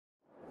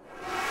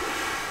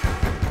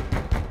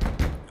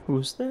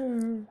Who's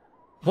there?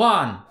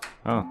 Juan!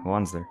 Oh,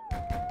 Juan's there.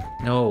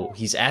 No,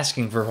 he's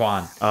asking for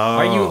Juan. Oh.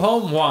 Are you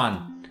home,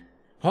 Juan?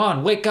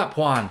 Juan, wake up,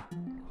 Juan.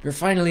 You're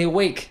finally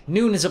awake.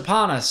 Noon is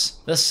upon us.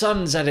 The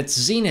sun's at its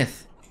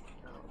zenith.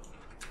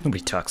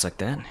 Nobody talks like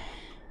that.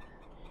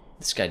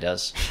 This guy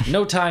does.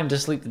 No time to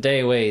sleep the day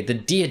away. The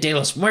Dia de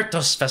los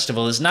Muertos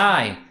festival is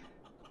nigh.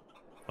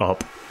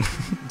 Up.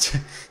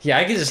 Yeah,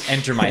 I could just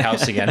enter my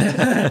house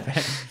again.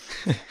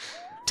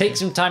 Take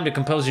some time to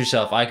compose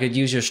yourself. I could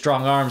use your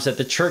strong arms at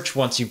the church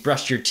once you've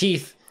brushed your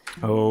teeth.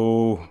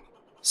 Oh,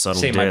 subtle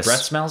Say diss. my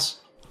breath smells?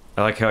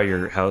 I like how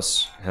your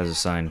house has a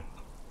sign,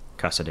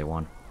 Casa de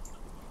Juan.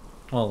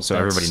 Well, So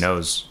everybody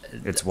knows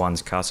it's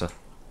Juan's casa.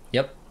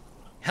 Yep.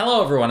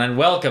 Hello, everyone, and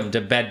welcome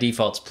to Bad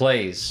Defaults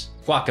Plays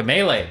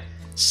Guacamelee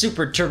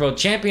Super Turbo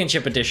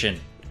Championship Edition.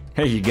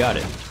 Hey, you got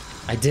it.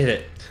 I did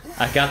it.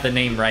 I got the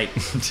name right.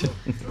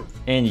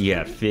 And you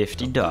got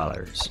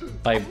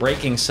 $50. By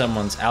breaking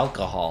someone's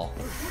alcohol.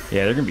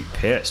 Yeah, they're gonna be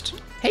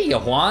pissed. Hey, ya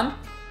Juan.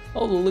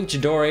 All the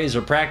luchadores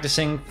are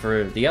practicing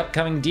for the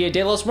upcoming Dia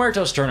de los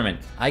Muertos tournament.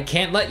 I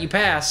can't let you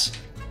pass.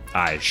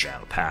 I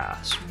shall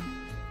pass.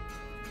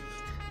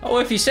 Oh,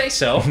 if you say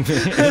so.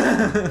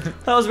 That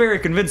was very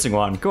convincing,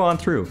 Juan. Go on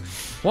through.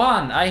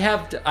 Juan, I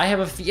have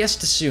a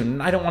fiesta soon,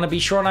 and I don't want to be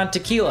short on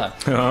tequila.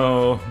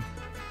 Oh,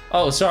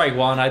 Oh, sorry,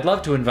 Juan. I'd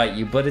love to invite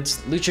you, but it's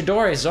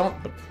luchadores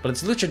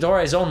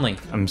only.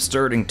 I'm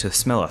starting to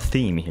smell a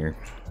theme here.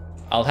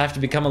 I'll have to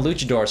become a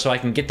luchador so I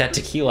can get that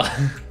tequila.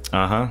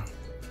 Uh-huh.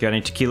 Got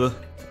any tequila?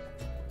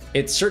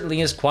 It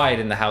certainly is quiet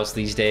in the house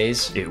these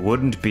days. It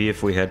wouldn't be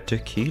if we had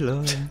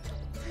tequila.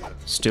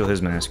 Steal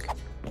his mask.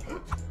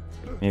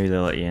 Maybe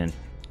they'll let you in.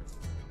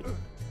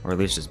 Or at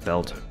least his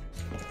belt.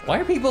 Why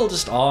are people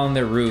just all on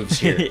their roofs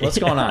here? What's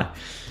going on?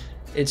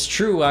 It's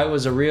true, I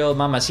was a real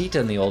mamacita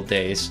in the old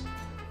days.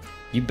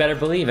 You better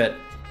believe it.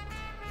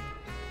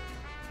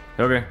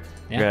 Okay.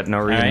 Yeah. Got no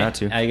reason not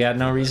to. I got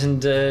no reason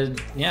to,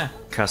 yeah.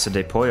 Casa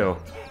de Pollo.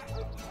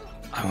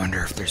 I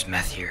wonder if there's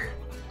meth here.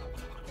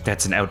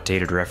 That's an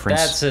outdated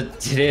reference.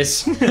 It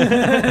is.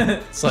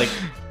 It's like,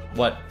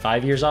 what,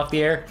 5 years off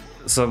the air?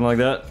 Something like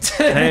that.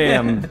 Hey,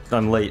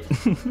 I'm late.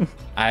 Did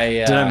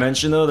I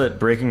mention though that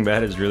Breaking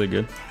Bad is really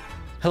good?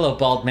 Hello,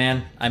 bald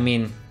man. I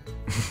mean,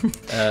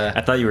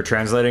 I thought you were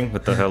translating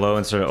with the hello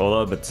instead of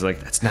hola, but it's like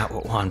that's not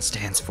what Juan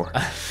stands for.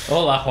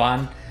 Hola,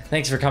 Juan.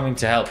 Thanks for coming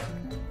to help.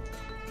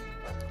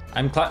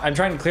 I'm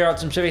trying to clear out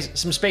some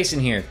space in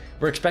here.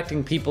 We're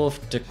expecting people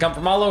to come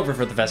from all over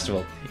for the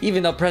festival,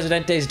 even though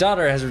Presidente's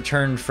daughter has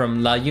returned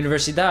from La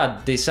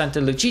Universidad de Santa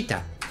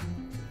Lucita.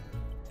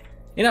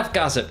 Enough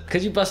gossip.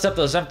 Could you bust up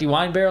those empty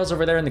wine barrels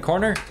over there in the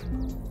corner?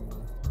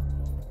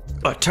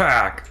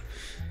 Attack!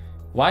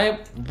 Why?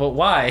 But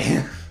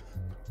why?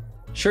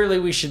 Surely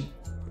we should...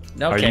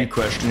 Okay. Are you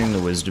questioning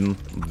the wisdom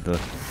of the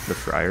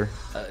friar?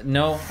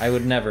 No, I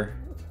would never.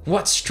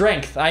 What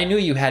strength! I knew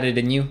you had it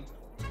in you.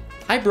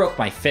 I broke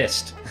my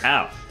fist.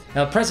 Ow.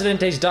 Now,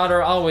 Presidente's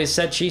daughter always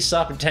said she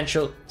saw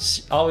potential.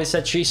 Always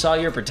said she saw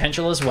your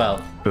potential as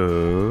well.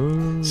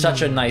 Oh.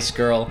 Such a nice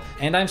girl,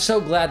 and I'm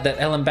so glad that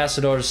El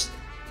Ambassador's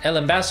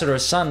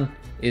son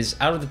is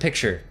out of the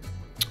picture.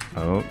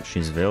 Oh,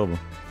 she's available.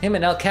 Him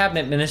and El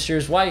Cabinet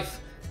Minister's wife.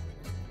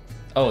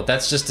 Oh,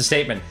 that's just a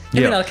statement.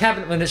 Him and El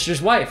Cabinet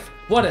Minister's wife.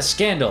 What a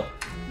scandal.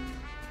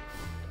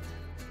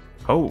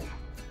 Oh.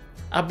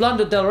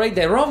 Hablando del Rey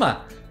de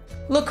Roma.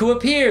 Look who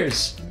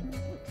appears.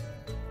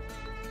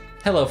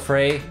 Hello,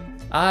 Frey.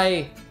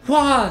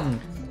 Juan!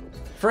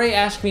 Frey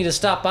asked me to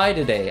stop by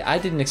today. I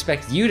didn't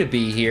expect you to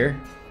be here.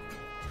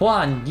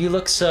 Juan, you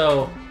look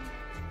so...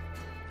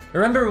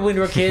 Remember when we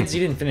were kids?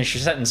 You didn't finish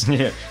your sentence.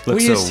 Yeah. Look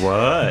so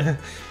what?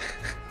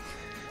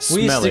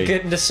 We used to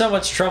get into so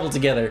much trouble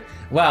together.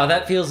 Wow,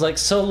 that feels like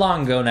so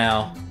long ago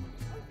now.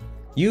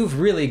 You've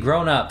really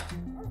grown up.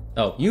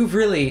 Oh, you've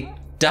really... ...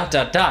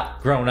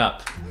 grown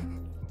up. ...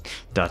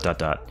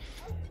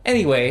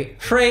 Anyway,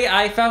 Frey,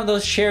 I found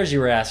those shares you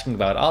were asking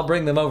about. I'll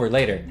bring them over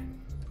later.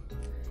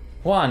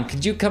 Juan,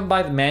 could you come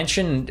by the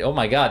mansion? Oh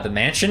my god, the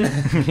mansion?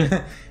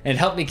 And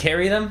help me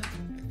carry them?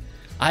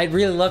 I'd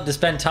really love to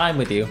spend time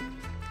with you.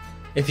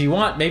 If you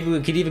want, maybe we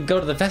could even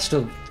go to the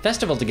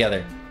festival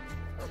together. ...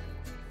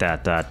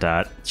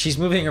 She's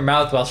moving her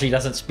mouth while she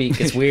doesn't speak.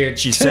 It's weird.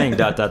 She's saying ...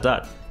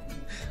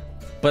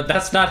 But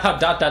that's not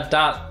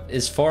how ...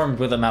 is formed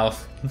with a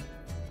mouth.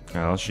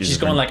 Well, she's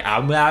going like... She's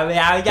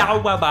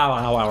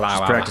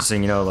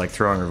practicing, you know, like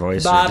throwing her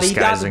voice or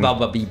disguising.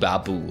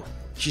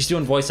 She's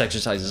doing voice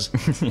exercises.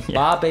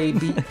 Ba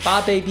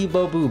baby,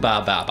 bo boo,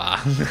 ba ba ba.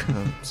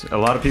 A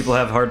lot of people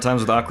have hard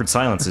times with awkward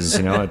silences,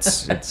 you know,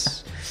 it's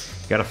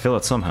you gotta fill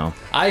it somehow.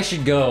 I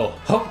should go.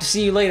 Hope to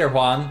see you later,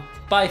 Juan.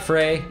 Bye,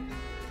 Frey.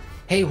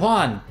 Hey,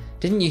 Juan,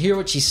 didn't you hear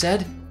what she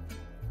said?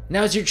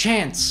 Now's your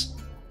chance.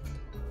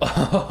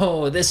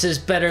 Oh, this is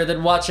better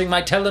than watching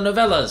my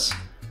telenovelas.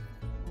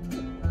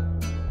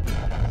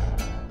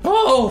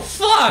 Oh,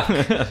 fuck!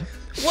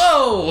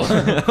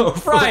 Whoa!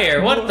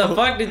 Friar, what the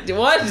fuck did...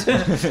 What?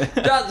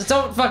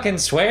 Don't fucking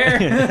swear.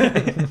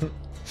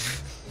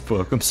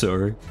 Fuck, I'm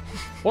sorry.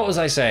 What was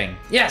I saying?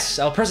 Yes,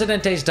 El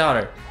Presidente's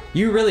daughter.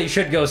 You really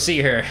should go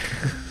see her.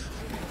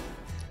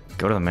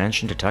 Go to the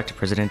mansion to talk to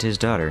Presidente's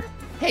daughter.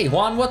 Hey,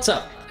 Juan, what's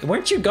up?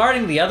 Weren't you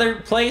guarding the other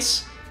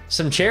place?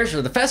 Some chairs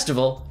for the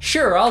festival?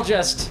 Sure, I'll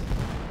just...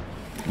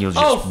 You'll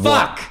just Oh,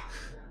 fuck!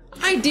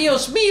 Ay,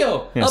 Dios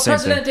mío! Yeah, El same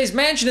Presidente's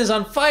mansion is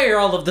on fire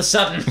all of the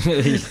sudden.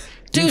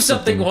 Do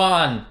something,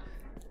 Juan!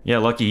 Yeah,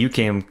 lucky you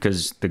came,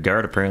 because the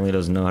guard apparently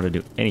doesn't know how to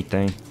do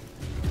anything.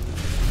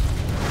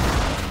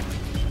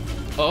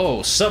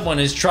 Oh, someone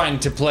is trying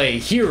to play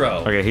hero.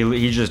 Okay,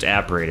 he just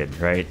apparated,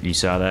 right? You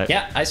saw that?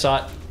 Yeah, I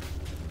saw it.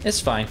 It's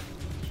fine.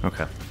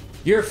 Okay.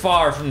 You're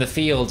far from the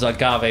fields,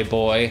 Agave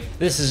boy.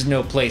 This is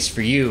no place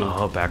for you.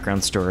 Oh,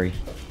 background story.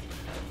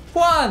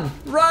 Juan,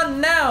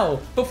 run now,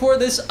 before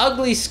this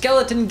ugly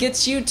skeleton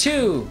gets you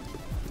too.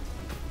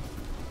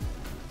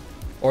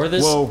 Or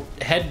this Whoa.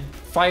 head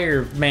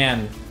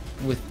fireman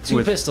with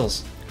two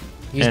pistols.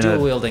 He's And dual a-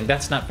 wielding.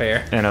 That's not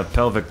fair. And a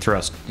pelvic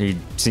thrust. He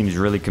seems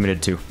really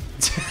committed to.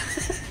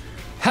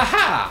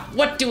 Haha!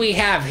 What do we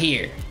have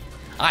here?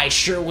 I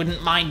sure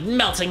wouldn't mind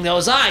melting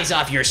those eyes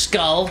off your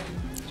skull.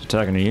 Is he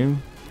talking to you?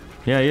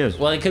 Yeah, he is.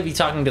 Well, he could be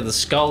talking to the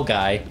skull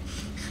guy.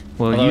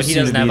 Well, although you he seem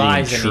doesn't to be have the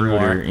eyes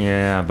intruder. anymore.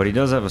 Yeah, but he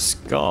does have a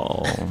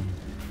skull.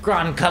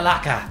 Gran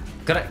Calaca.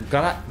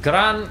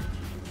 Gran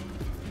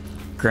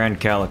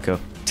Grand Calico.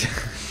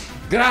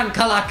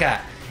 Calaca.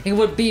 It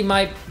would be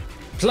my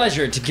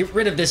pleasure to get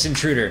rid of this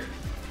intruder.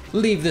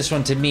 Leave this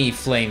one to me,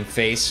 Flame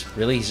Face.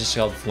 Really? He's just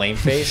called Flame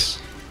Face?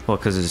 Well,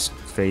 because his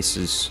face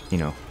is, you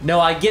know, No,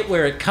 I get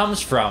where it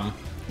comes from.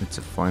 it's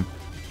a flame.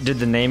 Did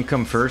the name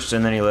come first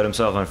and then he lit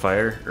himself on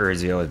fire? Or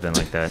has he always been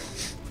like that?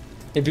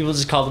 If people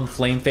just called him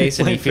Flame Face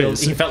and Flame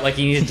Face. he felt like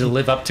he needed to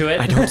live up to it.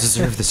 I don't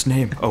deserve this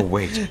name. Oh,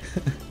 wait.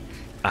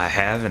 I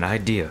have an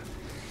idea.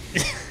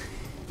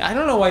 I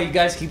don't know why you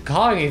guys keep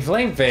calling me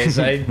Flame Face,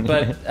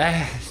 but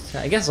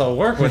I guess I'll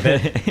work with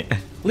it.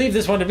 Leave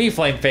this one to me,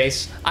 Flame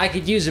Face. I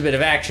could use a bit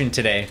of action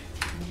today.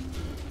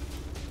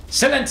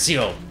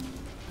 Silencio!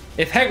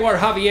 If Jaguar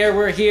Javier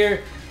were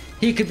here,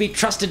 he could be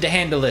trusted to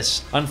handle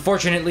this.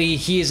 Unfortunately,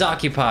 he is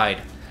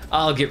occupied.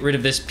 I'll get rid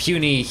of this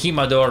puny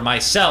Himador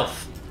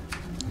myself.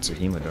 It's a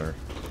Hemador.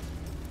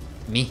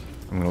 Me?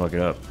 I'm gonna look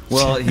it up.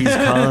 Well, he's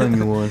calling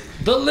you one.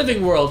 The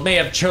living world may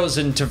have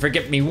chosen to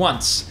forget me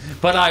once,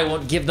 but I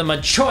won't give them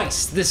a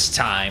choice this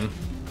time.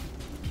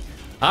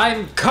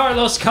 I'm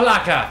Carlos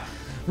Calaca,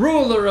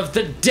 ruler of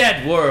the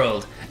dead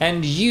world,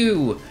 and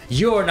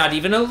you're not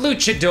even a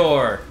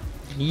luchador.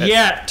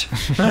 Yet.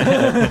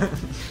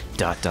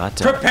 Dot, dot, dot.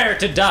 Prepare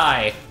to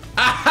die.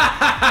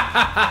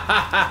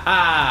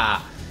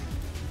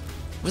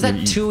 Was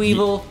that too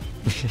evil?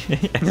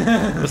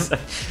 Is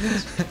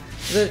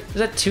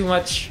that too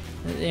much?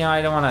 You know,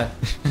 I don't want to...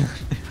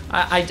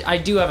 I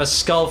do have a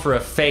skull for a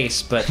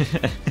face, but...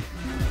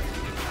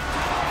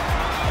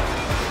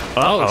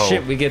 Oh,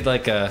 shit, we get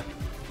like a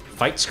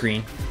fight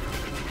screen.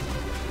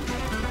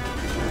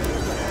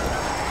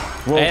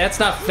 Whoa. Hey, that's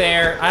not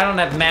fair. I don't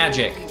have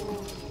magic.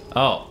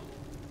 Oh.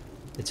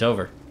 It's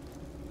over.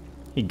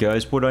 Hey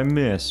guys, what'd I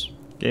miss?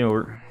 Game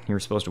over. You were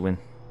supposed to win.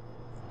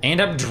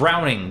 And I'm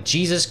drowning.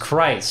 Jesus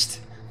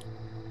Christ.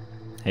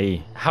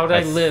 Hey. How'd I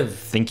I live?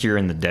 think you're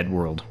in the dead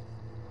world.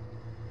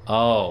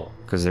 Oh.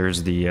 Because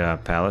there's the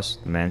palace,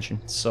 the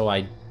mansion. So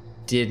I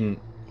didn't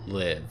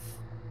live.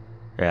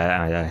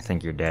 Yeah, I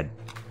think you're dead.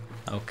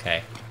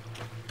 Okay.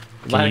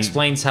 Can That you-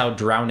 explains how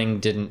drowning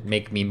didn't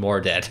make me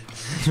more dead.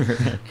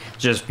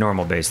 Just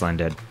normal baseline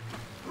dead.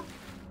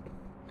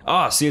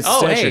 Oh, see, it's the Oh,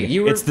 statue. hey,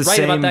 you were It's the right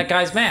same... about that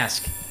guy's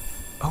mask.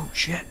 Oh,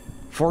 shit.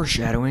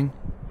 Foreshadowing.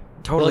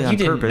 Totally Well, you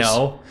on didn't purpose.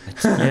 know.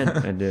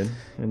 Yeah, I did.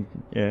 And,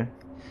 yeah.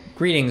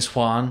 Greetings,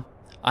 Juan.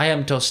 I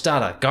am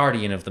Tostada,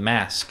 guardian of the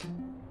mask.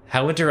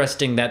 How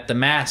interesting that the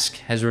mask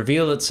has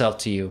revealed itself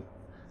to you.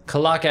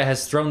 Calaca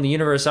has thrown the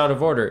universe out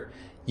of order.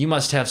 You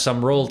must have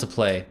some role to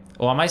play.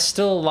 Oh, am I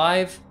still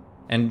alive?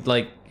 And,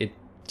 like, it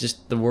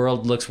just, the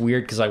world looks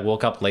weird because I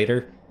woke up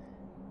later?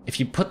 If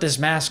you put this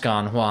mask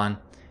on, Juan,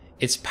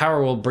 its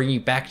power will bring you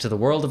back to the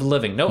world of the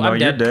living. No, I'm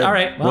you're dead. All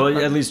right. Well,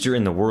 at least you're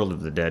in the world of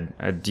the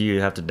dead. Do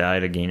you have to die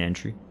to gain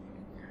entry?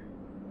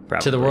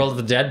 Probably. To the world of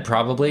the dead,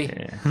 probably.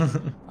 Yeah.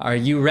 Are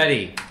you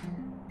ready?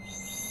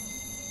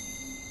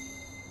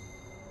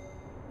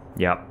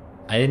 Yep.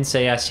 I didn't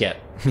say yes yet.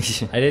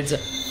 I didn't say...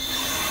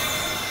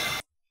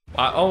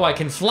 Oh, I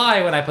can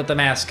fly when I put the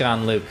mask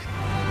on, Luke.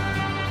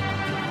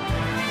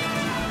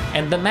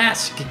 And the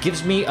mask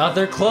gives me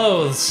other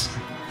clothes.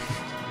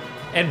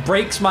 And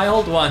breaks my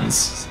old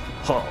ones.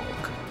 Hulk.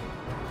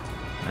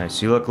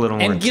 Nice. You look a little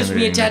more And gives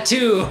me a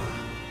intimidating. tattoo.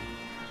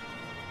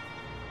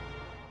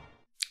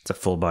 It's a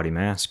full body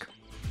mask.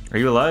 Are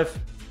you alive?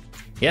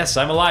 Yes,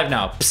 I'm alive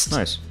now. Psst.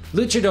 Nice.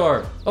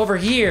 Luchador, over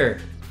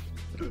here.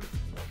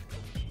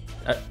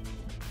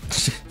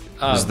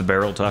 This is the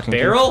barrel talking.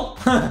 Barrel?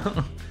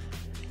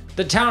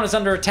 The town is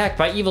under attack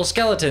by evil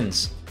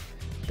skeletons.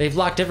 They've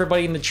locked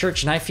everybody in the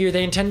church, and I fear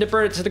they intend to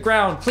burn it to the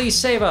ground. Please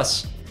save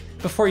us.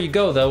 Before you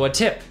go, though, a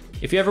tip.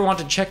 If you ever want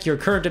to check your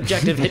current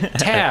objective, hit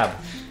tab.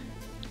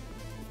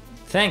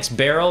 Thanks,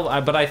 Barrel,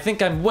 but I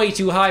think I'm way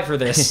too high for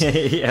this.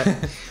 Yeah.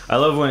 I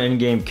love when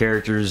in-game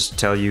characters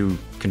tell you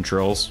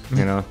controls,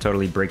 you know,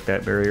 totally break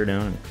that barrier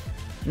down.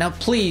 Now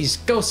please,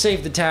 go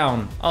save the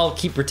town. I'll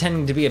keep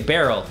pretending to be a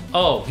barrel.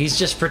 Oh, he's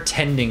just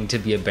pretending to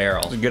be a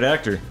barrel. He's a good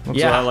actor. Looks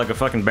Yeah. a lot like a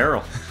fucking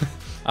barrel.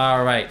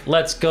 Alright,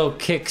 let's go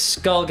kick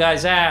Skull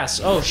Guy's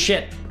ass. Oh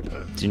shit.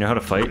 Do you know how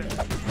to fight?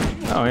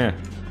 Oh, yeah.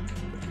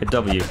 Hit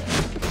W.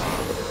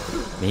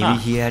 Maybe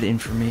he had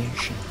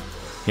information.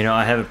 You know,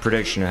 I have a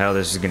prediction of how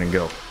this is gonna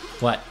go.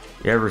 What?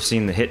 You ever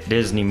seen the hit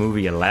Disney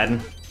movie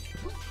Aladdin?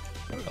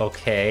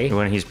 Okay.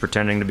 When he's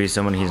pretending to be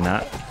someone he's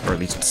not, or at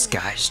least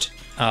disguised,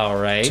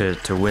 Alright.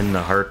 to win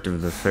the heart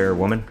of the fair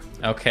woman?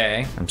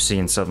 Okay. I'm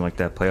seeing something like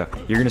that play out.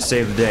 You're gonna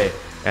save the day,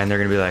 and they're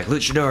gonna be like,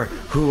 Luchador,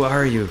 who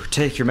are you?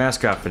 Take your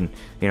mask off. And,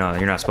 you know,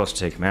 you're not supposed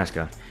to take your mask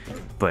off.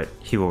 But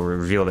he will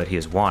reveal that he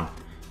is Juan,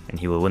 and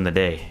he will win the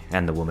day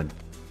and the woman.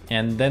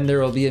 And then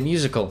there will be a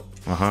musical.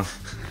 Uh-huh.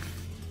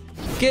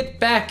 Get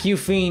back, you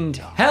fiend!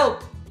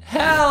 Help!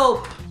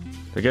 Help!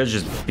 The guy's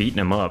just beating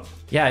him up.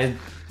 Yeah,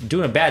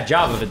 doing a bad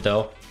job of it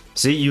though.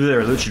 See, you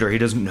there, Luchador, he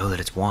doesn't know that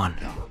it's Juan.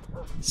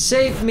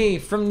 Save me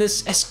from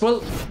this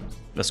Esqueleto.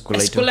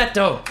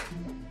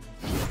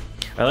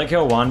 I like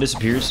how Juan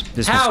disappears.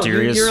 This How?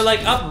 mysterious... You're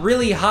like up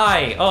really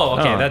high. Oh,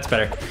 okay, Oh. that's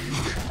better.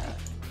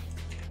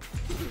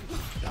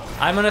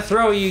 I'm gonna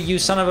throw you, you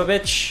son of a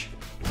bitch.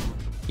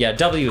 Yeah,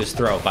 W is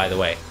throw, by the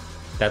way.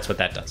 That's what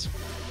that does.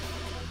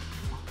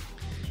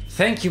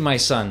 Thank you, my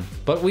son,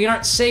 but we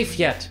aren't safe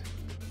yet.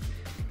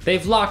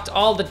 They've locked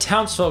all the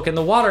townsfolk in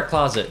the water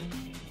closet.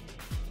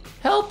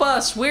 Help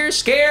us, we're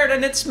scared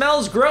and it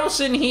smells gross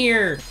in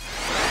here.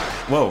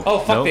 Whoa. Oh,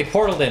 fuck, nope. they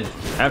portaled in.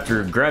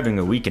 After grabbing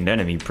a weakened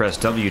enemy, press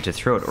W to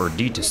throw it or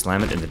D to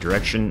slam it in the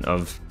direction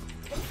of...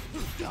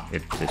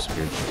 It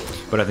disappeared.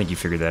 But I think you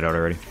figured that out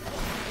already.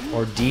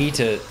 Or D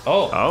to...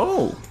 Oh,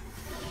 Oh!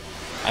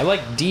 I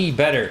like D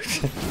better.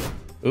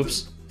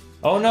 Oops.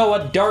 Oh no,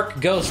 a dark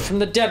ghost from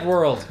the dead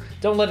world.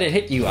 Don't let it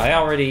hit you. I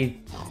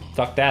already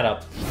fucked that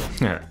up.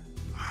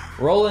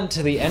 Roll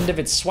into the end of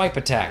its swipe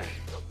attack.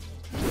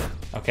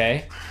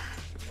 Okay.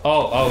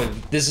 Oh,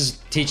 this is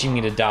teaching me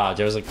to dodge.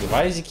 I was like,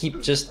 why does he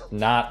keep just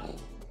not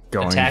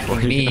attacking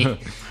for you. me?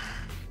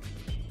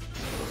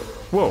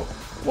 Whoa.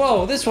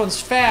 Whoa, this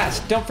one's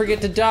fast. Don't forget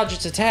to dodge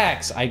its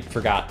attacks. I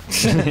forgot.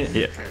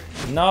 Yeah.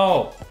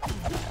 No.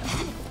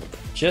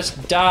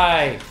 Just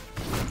die.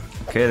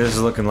 Okay, this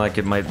is looking like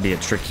it might be a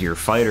trickier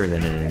fighter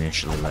than it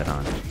initially let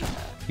on.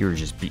 You were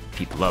just beating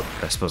people up.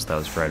 I suppose that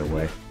was right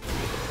away.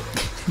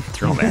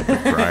 Throw them at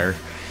the fryer.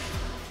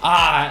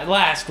 Ah, at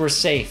last we're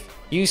safe.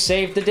 You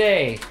saved the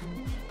day.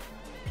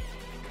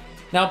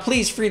 Now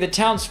please free the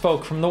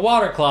townsfolk from the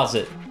water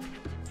closet.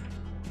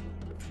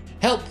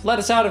 Help, let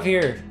us out of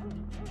here.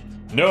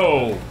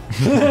 No.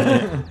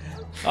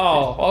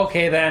 Oh,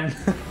 okay then.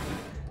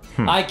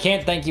 I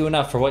can't thank you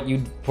enough for what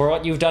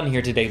you've done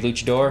here today,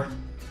 Luchador.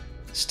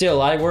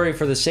 Still, I worry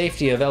for the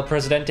safety of El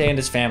Presidente and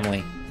his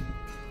family.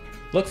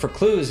 Look for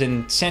clues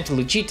in Santa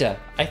Lucita.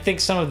 I think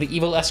some of the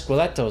evil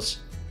Esqueletos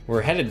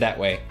were headed that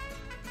way.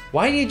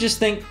 Why do you just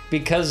think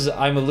because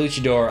I'm a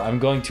luchador, I'm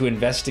going to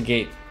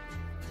investigate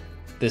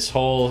this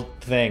whole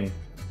thing?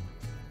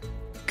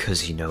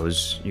 Because he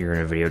knows you're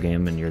in a video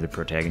game and you're the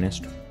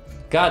protagonist.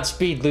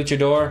 Godspeed,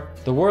 luchador.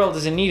 The world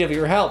is in need of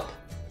your help.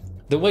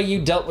 The way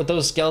you dealt with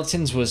those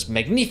skeletons was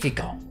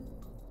magnifico.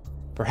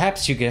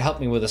 Perhaps you could help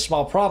me with a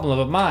small problem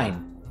of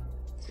mine.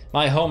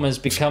 My home has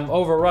become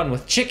overrun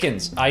with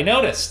chickens. I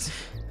noticed.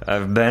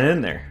 I've been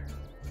in there.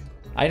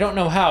 I don't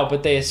know how,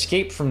 but they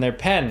escaped from their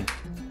pen.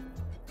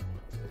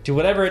 Do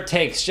whatever it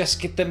takes,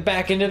 just get them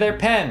back into their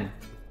pen.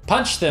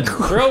 Punch them,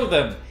 throw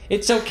them.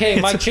 It's okay,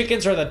 my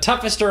chickens are the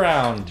toughest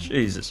around.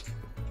 Jesus.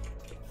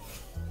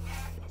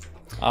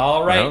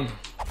 All right, Well.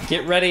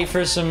 get ready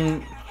for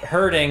some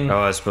herding. Oh,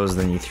 I suppose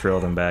then you throw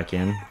them back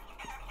in.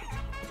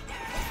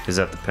 Is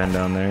that the pen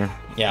down there?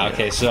 Yeah,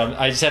 okay, so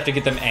I just have to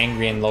get them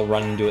angry and they'll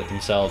run and do it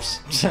themselves.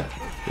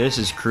 This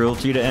is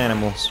cruelty to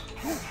animals.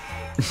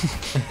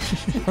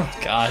 Oh,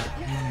 God.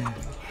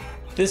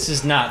 This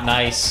is not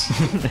nice.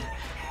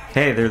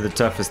 Hey, they're the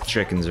toughest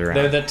chickens around.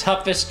 They're the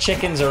toughest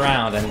chickens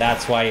around, and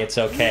that's why it's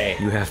okay.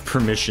 You have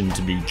permission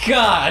to be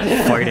God!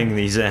 fighting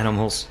these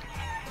animals.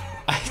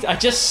 I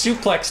just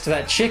suplexed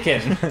that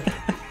chicken.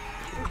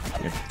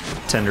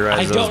 Tenderize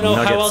I those don't know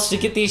nuggets. how else to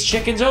get these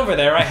chickens over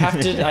there. I have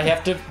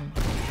to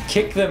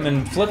kick them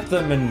and flip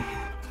them and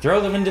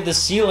throw them into the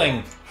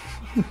ceiling.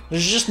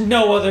 There's just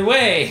no other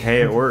way.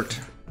 Hey, it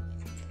worked.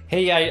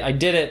 Hey, I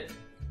did it.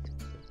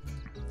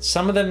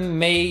 Some of them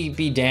may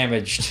be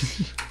damaged.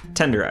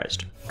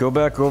 Tenderized. Go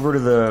back over to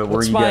the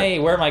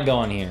Where am I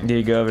going here? There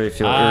you go.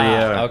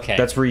 Yeah. Okay.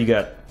 That's where you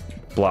got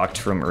blocked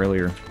from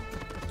earlier.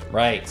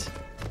 Right.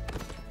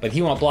 But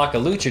he won't block a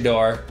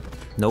luchador,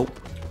 Nope.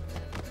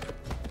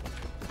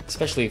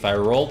 especially if I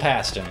roll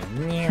past him.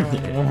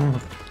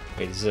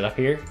 Wait, is it up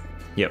here?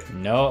 Yep.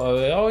 No.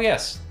 Oh,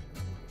 yes.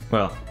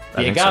 Well, I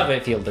The think so.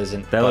 agave field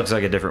isn't. That but looks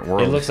like a different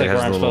world. It looks like has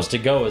where I'm the little- supposed to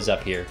go is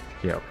up here.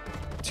 Yep.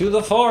 To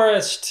the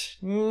forest.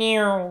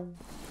 Meow.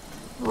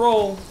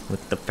 Roll.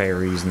 With the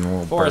fairies and the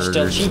little Forest birds.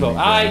 El and Chivo. the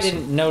I grass.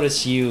 didn't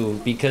notice you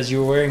because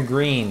you were wearing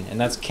green, and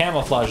that's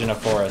camouflage in a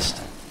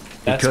forest.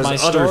 That's Because my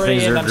other story,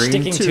 things and are I'm green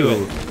sticking too.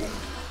 to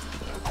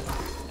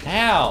it.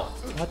 Ow!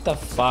 What the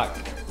fuck?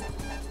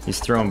 He's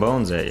throwing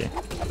bones at you.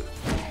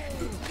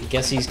 I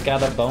guess he's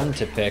got a bone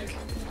to pick.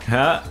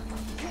 Huh?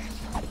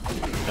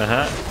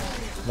 Uh-huh.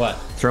 What?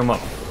 Throw him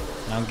up.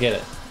 I don't get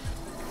it.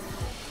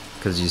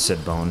 Because you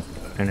said bone,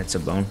 and it's a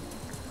bone.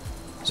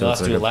 So you'll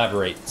have to a,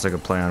 elaborate. it's like a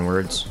play on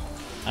words.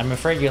 I'm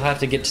afraid you'll have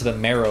to get to the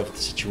marrow of the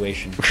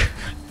situation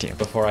Damn.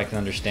 before I can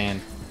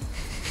understand.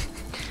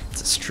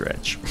 It's a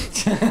stretch.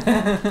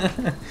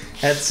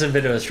 That's a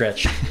bit of a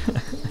stretch.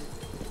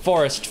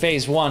 Forest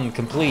Phase 1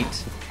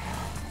 complete.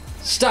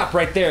 Stop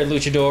right there,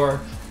 Luchador.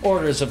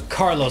 Orders of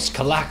Carlos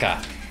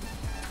Calaca.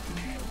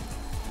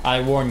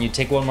 I warn you,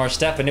 take one more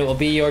step and it will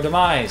be your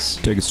demise.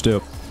 Take a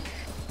step.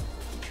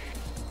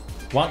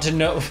 Want to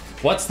know...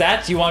 What's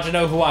that? You want to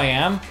know who I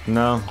am?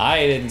 No.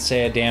 I didn't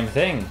say a damn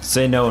thing.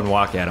 Say no and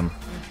walk at him.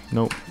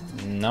 Nope.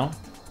 No.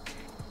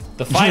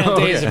 The final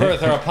days of Okay.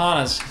 Earth are upon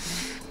us.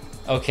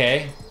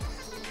 Okay.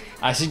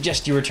 I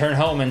suggest you return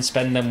home and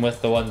spend them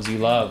with the ones you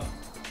love.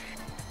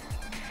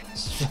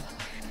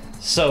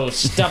 So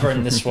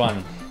stubborn, this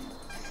one.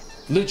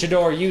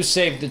 Luchador, you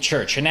saved the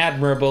church, an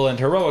admirable and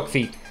heroic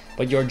feat,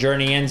 but your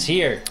journey ends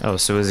here. Oh,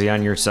 so is he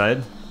on your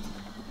side?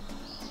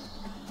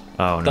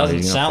 Oh, no. Doesn't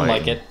he's gonna sound fight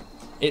like you. it.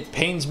 It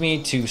pains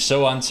me to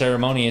so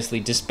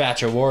unceremoniously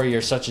dispatch a warrior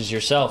such as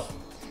yourself,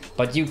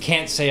 but you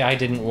can't say I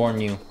didn't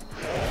warn you.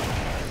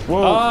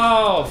 Whoa.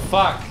 Oh,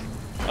 fuck.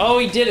 Oh,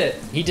 he did it.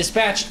 He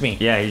dispatched me.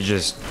 Yeah, he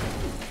just...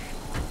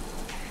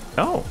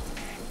 Oh.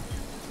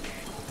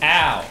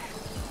 Ow.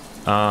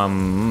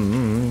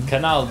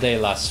 Canal de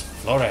las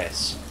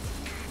Flores.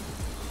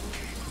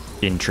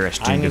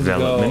 Interesting I'm going to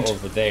development. go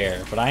over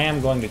there, but I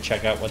am going to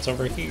check out what's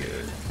over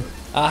here.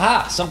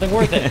 Aha! Something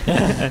worth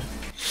it.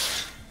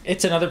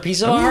 It's another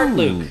piece of art,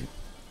 Luke.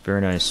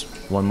 Very nice.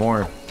 One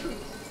more.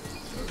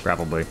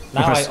 Probably.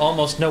 Now I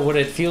almost know what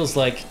it feels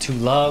like to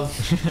love.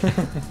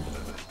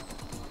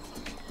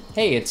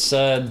 Hey, it's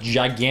a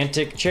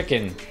gigantic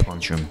chicken.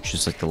 Punch him,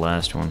 just like the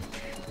last one.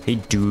 Hey,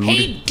 dude.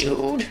 Hey,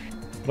 dude!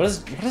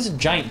 What does a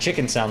giant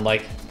chicken sound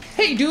like?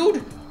 Hey,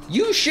 dude!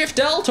 You shift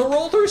L to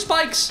roll through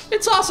spikes!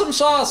 It's awesome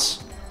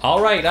sauce!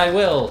 Alright, I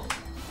will.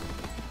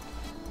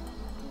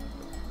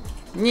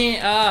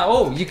 Yeah,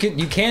 oh, you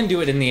can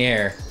do it in the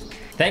air.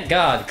 Thank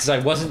God, because I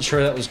wasn't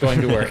sure that was going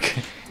to work.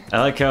 I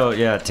like how,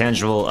 yeah,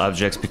 tangible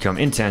objects become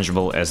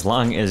intangible as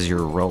long as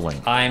you're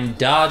rolling. I'm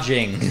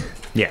dodging.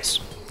 Yes,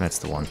 that's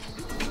the one.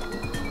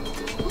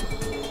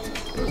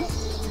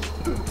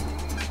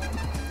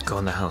 Go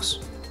in the house.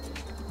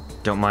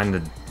 Don't mind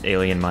the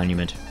alien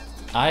monument.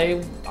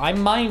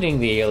 I'm minding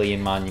the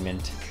alien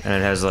monument. And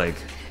it has, like,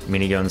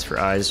 miniguns for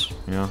eyes,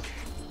 you know?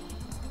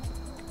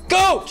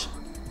 Goat!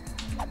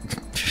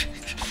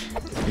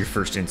 Your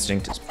first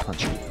instinct is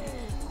punch.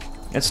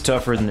 It's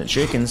tougher than the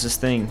chickens, this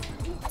thing.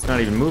 It's not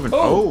even moving.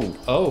 Oh!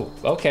 Oh,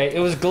 okay. It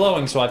was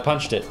glowing, so I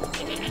punched it.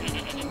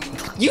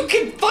 You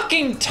can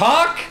fucking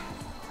talk?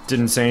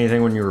 Didn't say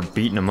anything when you were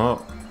beating him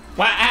up.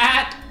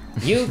 What?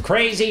 You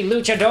crazy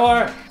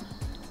luchador?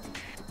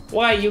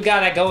 Why you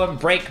gotta go and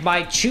break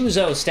my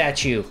Chuzo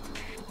statue?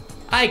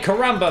 Ay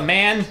caramba,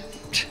 man.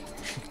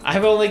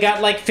 I've only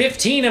got like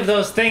 15 of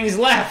those things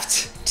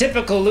left.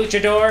 Typical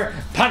luchador.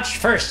 Punch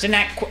first and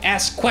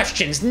ask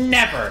questions.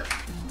 Never.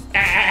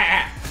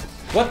 Ah.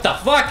 What the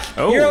fuck?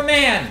 Oh. You're a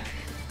man.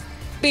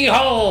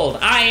 Behold,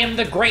 I am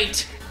the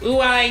great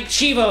Uai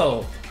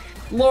Chivo,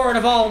 Lord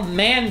of all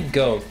man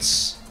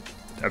goats.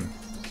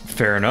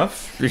 Fair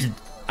enough.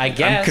 I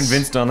guess. I'm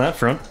convinced on that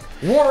front.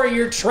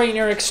 Warrior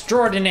trainer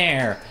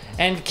extraordinaire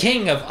and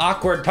king of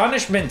awkward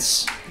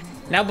punishments.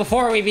 Now,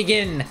 before we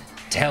begin,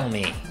 tell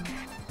me,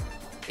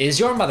 is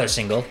your mother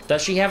single?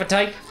 Does she have a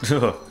type?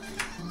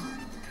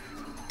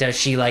 Does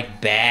she like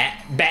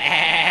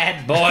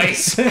bad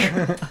boys?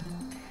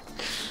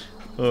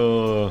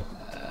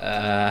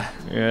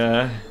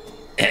 Yeah.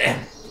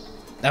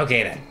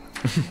 Okay then.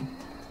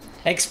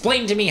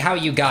 Explain to me how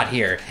you got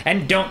here,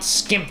 and don't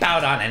skimp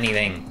out on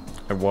anything.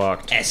 I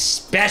walked.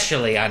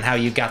 Especially on how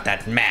you got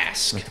that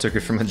mask. Took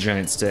it from a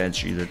giant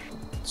statue that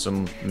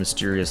some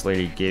mysterious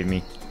lady gave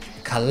me.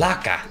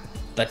 Calaca,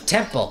 the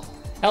temple,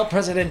 El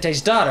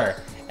Presidente's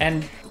daughter,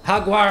 and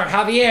Jaguar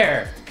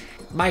Javier,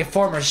 my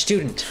former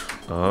student.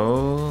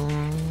 Oh.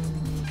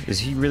 Is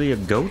he really a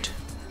goat?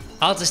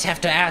 I'll just have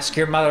to ask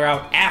your mother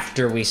out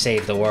after we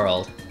save the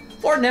world.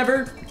 Or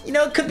never. You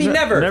know, it could be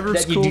never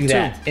never's that you cool do too.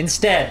 that.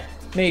 Instead,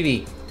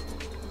 maybe.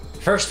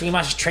 First, we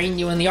must train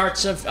you in the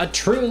arts of a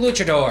true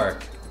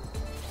luchador.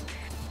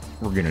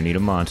 We're gonna need a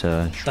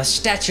montage. The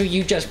statue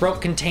you just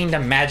broke contained a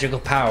magical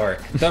power.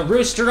 The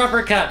rooster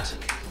uppercut.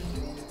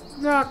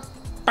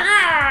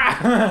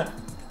 Ah!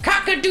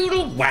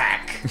 Cock-a-doodle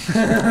whack.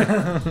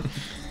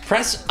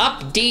 Press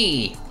up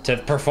D to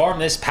perform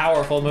this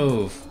powerful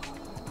move.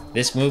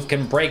 This move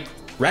can break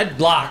red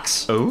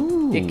blocks.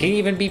 Ooh. It can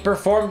even be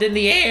performed in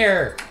the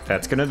air.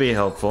 That's gonna be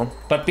helpful.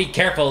 But be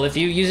careful, if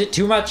you use it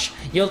too much,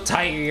 you'll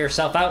tire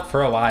yourself out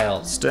for a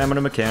while.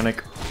 Stamina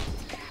mechanic.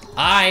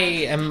 I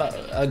am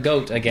a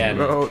goat again.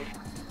 Goat.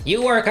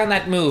 You work on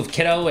that move,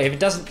 kiddo. If it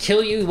doesn't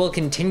kill you, we'll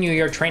continue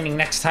your training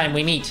next time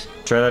we meet.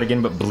 Try that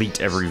again, but bleat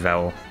every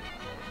vowel.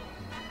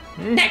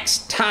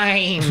 Next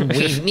time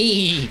we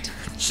meet.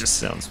 Just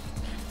sounds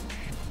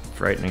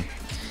frightening.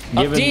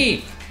 Up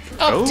D!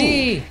 Up Oh.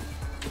 D!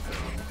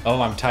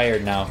 Oh, I'm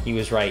tired now. He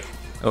was right.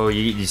 Oh,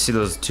 you see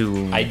those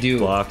two I do.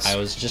 blocks? I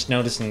was just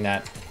noticing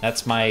that.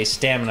 That's my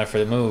stamina for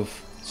the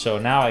move. So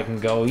now I can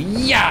go,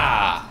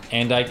 yeah!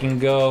 And I can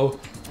go,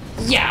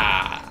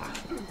 yeah!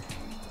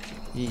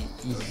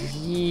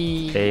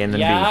 A and then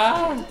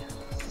yeah?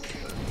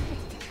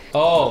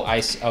 Oh, I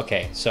see.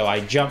 Okay, so I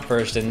jump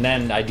first and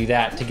then I do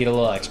that to get a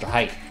little extra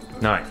height.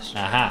 Nice.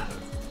 Aha.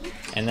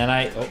 And then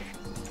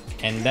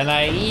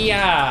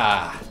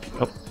yeah!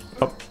 Up,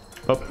 up,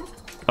 up,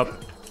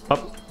 up,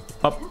 up,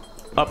 up,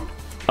 up,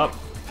 up.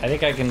 I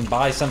think I can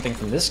buy something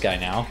from this guy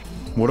now.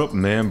 What up,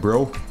 man,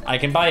 bro? I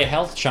can buy a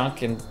health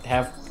chunk and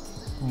have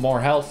more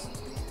health.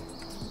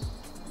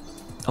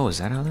 Oh, is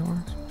that how that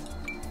works?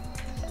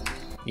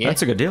 Yeah.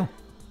 That's a good deal.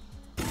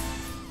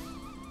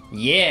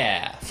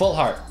 Yeah, full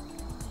heart.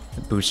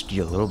 It boosts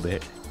you a little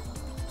bit.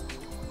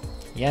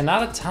 Yeah,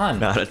 not a ton.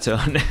 Not a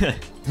ton,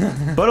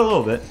 but a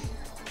little bit.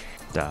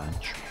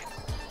 Dodge.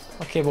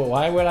 Okay, but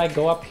why would I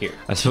go up here?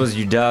 I suppose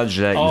you dodge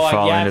that, you Oh,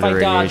 fall yeah, into if the I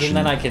radiation. dodge and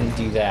then I can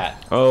do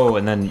that. Oh,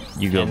 and then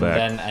you go and back.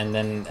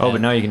 Then, Oh,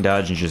 but now you can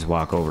dodge and just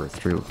walk over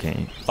through, can't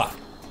you? Fuck.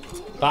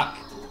 Fuck.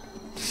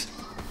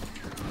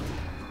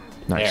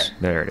 Nice.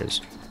 There it is.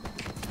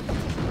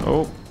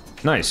 Oh,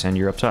 nice. And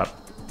you're up top.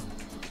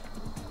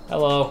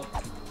 Hello.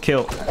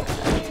 Kill.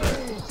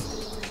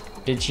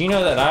 Did you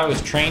know that I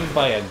was trained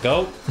by a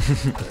goat?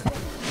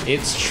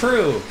 It's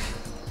true.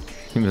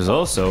 He was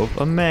also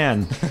a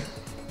man.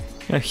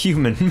 A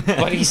human man.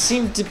 But he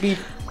seemed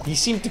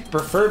to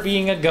prefer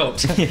being a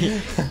goat. Yeah,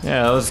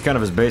 that was kind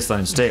of his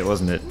baseline state,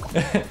 wasn't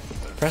it?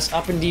 Press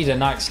up and D to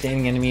knock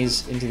standing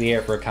enemies into the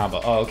air for a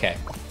combo. Oh, okay.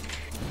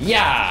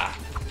 Yeah!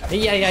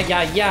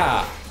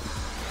 Yeah.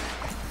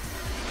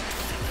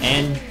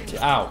 And,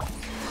 ow.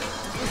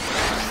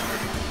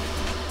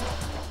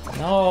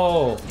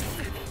 No.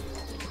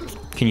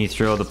 Can you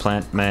throw the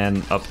plant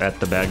man up at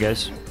the bad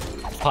guys?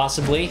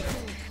 Possibly.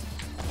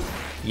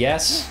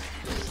 Yes.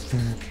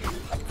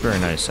 Very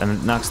nice. And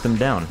it knocks them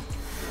down.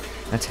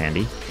 That's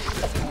handy.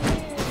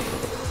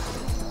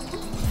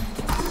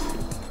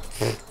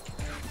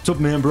 What's up,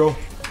 man, bro?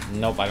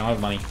 Nope, I don't have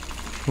money.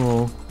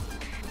 Oh.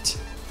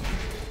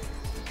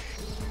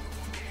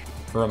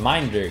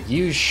 Reminder,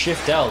 use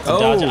Shift L to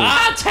dodge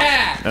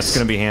attacks! That's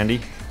gonna be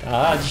handy.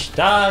 Dodge,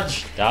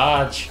 dodge,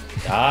 dodge,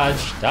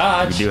 dodge,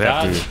 dodge, You do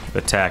have dodge, to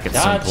attack at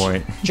dodge, some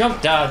point.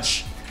 jump,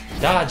 dodge,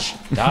 dodge,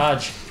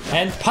 dodge,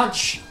 and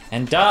punch,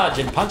 and dodge,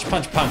 and punch,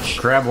 punch, punch.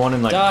 Grab one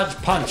and like Dodge,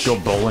 punch. go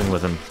bowling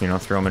with him. You know,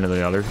 throw him into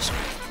the others.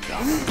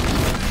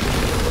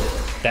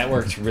 That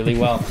works really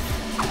well.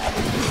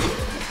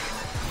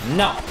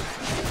 No.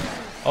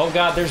 Oh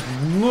god, there's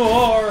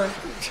more.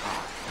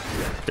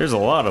 There's a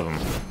lot of them.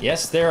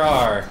 Yes, there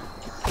are.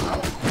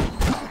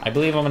 I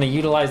believe I'm going to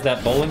utilize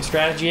that bowling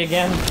strategy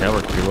again. That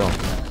worked pretty well.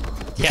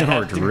 Yeah, That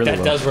worked really that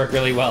well. does work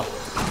really well.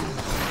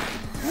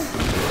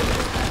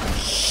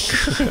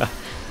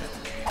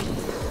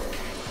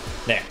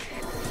 There.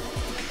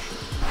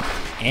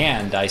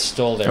 And I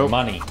stole their Oh.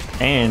 money.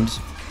 And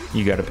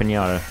you got a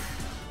pinata.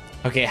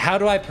 Okay, how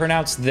do I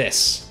pronounce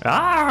this?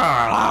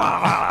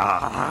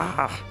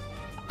 Ah!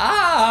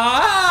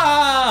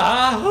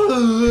 Ah!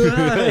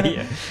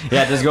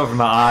 Yeah, just go for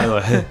my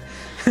eye.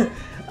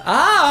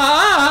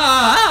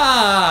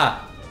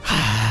 Ah!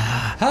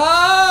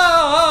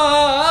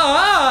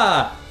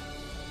 Ah!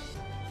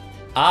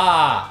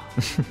 Ah!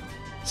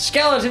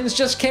 Skeletons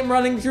just came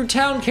running through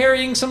town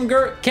carrying some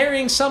girl.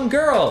 Carrying some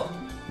girl.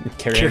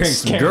 Carrying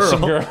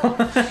some girl.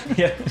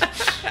 Yeah.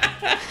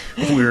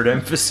 Weird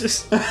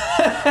emphasis.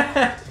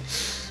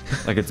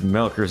 Like it's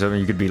milk or something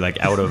you could be like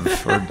out of,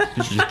 or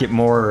just get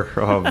more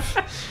of.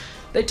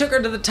 They took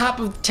her to the top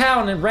of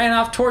town and ran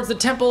off towards the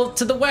temple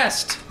to the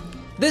west.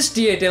 This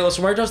Dia de los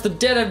Muertos, the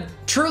dead have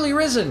truly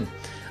risen.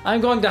 I'm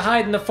going to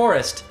hide in the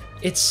forest.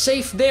 It's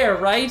safe there,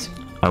 right?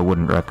 I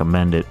wouldn't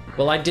recommend it.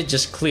 Well, I did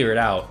just clear it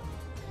out.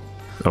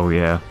 Oh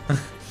yeah.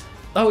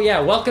 Oh yeah,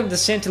 welcome to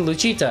Santa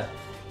Luchita.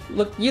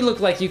 Look, you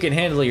look like you can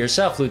handle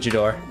yourself,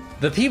 Luchador.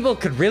 The people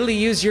could really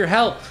use your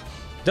help.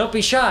 Don't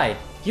be shy.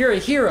 You're a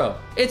hero.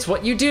 It's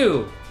what you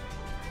do.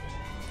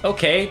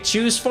 Okay,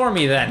 choose for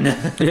me then.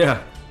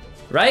 Yeah.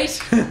 Right?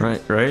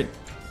 Right.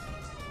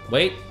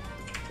 Wait.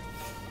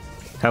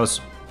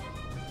 House.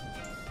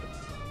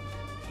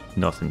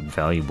 Nothing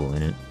valuable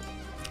in it.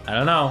 I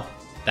don't know.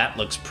 That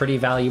looks pretty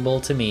valuable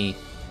to me.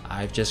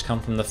 I've just come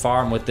from the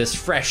farm with this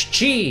fresh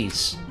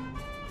cheese.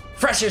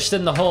 Freshest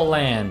in the whole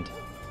land.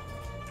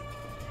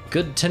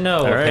 Good to know,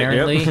 All right,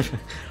 apparently. yep.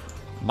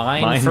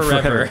 Mine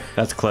forever.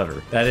 That's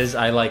clever. That is,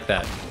 I like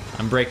that.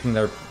 I'm breaking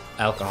their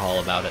alcohol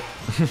about it.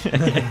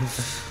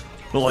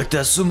 I like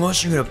that so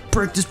much, I'm gonna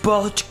break this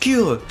bottle of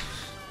tequila.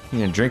 You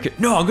gonna drink it?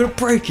 No, I'm gonna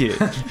break it.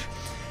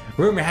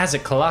 Rumor has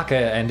it Kalaka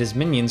and his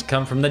minions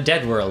come from the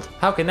dead world.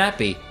 How can that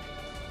be?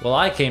 Well,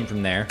 I came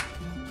from there.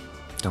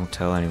 Don't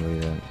tell anybody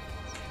that.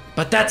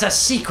 But that's a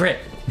secret!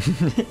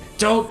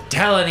 Don't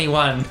tell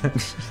anyone!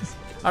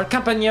 Our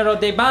compañero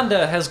de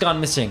banda has gone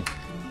missing.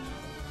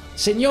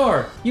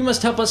 Senor, you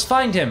must help us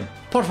find him.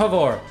 Por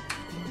favor.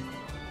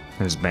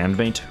 His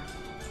bandmate?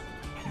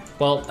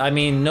 Well, I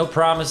mean, no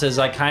promises.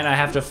 I kinda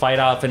have to fight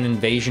off an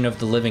invasion of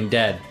the living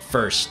dead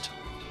first.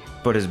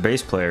 But his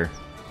bass player.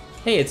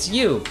 Hey, it's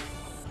you!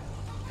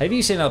 Have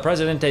you seen El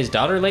Presidente's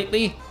daughter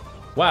lately?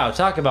 Wow,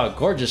 talk about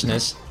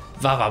gorgeousness.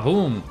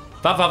 Va-va-boom!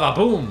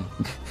 Va-va-va-boom!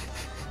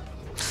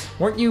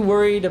 Weren't you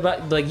worried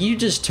about, like, you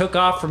just took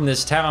off from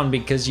this town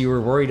because you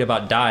were worried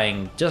about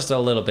dying just a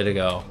little bit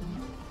ago.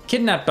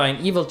 Kidnapped by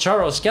an evil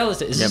Charo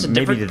skeleton. Is this a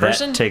different maybe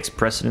person? That takes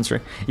precedence,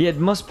 right? Yeah, it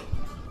must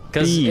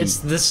Because be. it's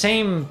the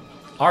same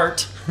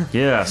art.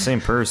 Yeah, same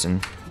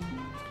person.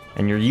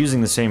 And you're using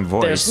the same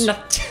voice. There's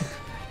not.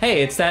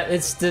 Hey, it's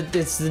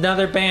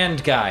another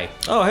band guy.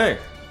 Oh, hey.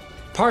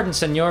 Pardon,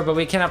 senor, but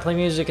we cannot play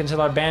music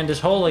until our band is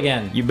whole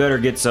again. You better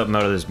get something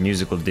out of this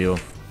musical deal.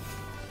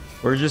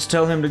 Or just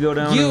tell him to go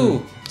down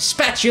You,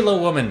 spatula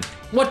woman,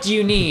 what do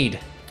you need?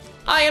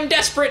 I am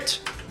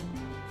desperate.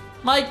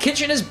 My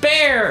kitchen is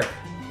bare.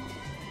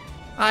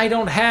 I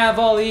don't have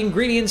all the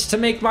ingredients to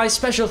make my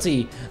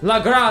specialty, la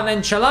gran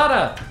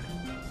enchilada.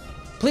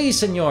 Please,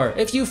 senor,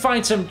 if you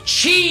find some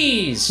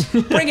cheese,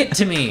 bring it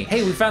to me.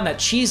 Hey, we found that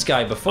cheese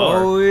guy before.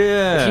 Oh,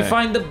 yeah. If you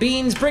find the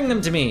beans, bring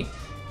them to me.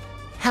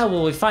 How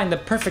will we find the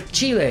perfect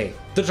chile?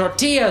 The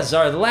tortillas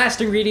are the last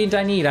ingredient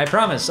I need, I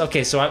promise.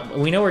 Okay, so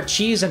we know where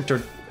cheese and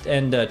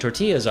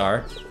tortillas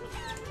are.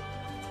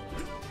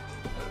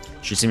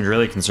 She seemed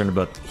really concerned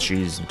about the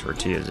cheese and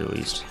tortillas, at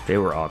least. They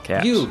were all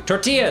caps. You,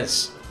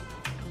 tortillas.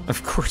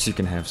 Of course you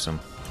can have some.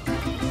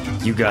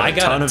 You got I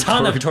got a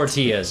ton of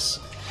tortillas. tortillas.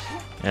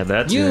 Add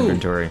that to You, your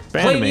inventory.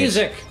 play Bandmates.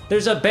 music.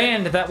 There's a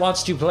band that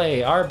wants to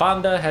play. Our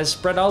banda has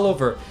spread all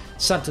over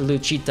Santa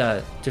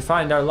Lucita to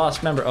find our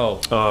lost member. Oh,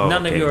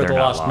 none of okay, you are the they're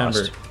not lost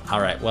member.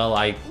 All right, well,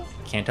 I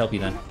can't help you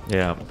then.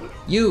 Yeah.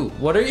 You,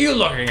 what are you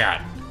looking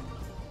at?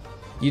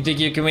 You think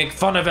you can make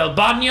fun of El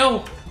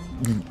Baño?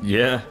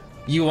 Yeah.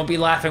 You won't be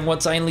laughing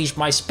once I unleash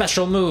my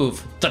special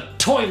move, the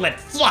toilet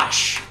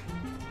flush.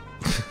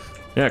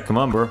 Yeah, come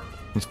on, bro.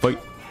 Let's fight.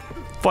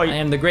 I Fight.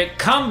 am the great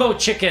combo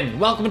chicken.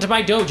 Welcome to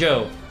my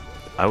dojo.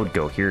 I would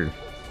go here.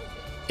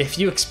 If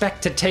you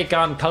expect to take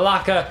on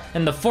Kalaka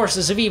and the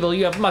forces of evil,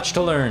 you have much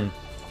to learn.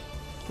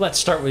 Let's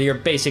start with your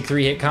basic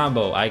 3-hit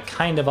combo. I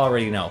kind of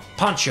already know.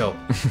 Poncho.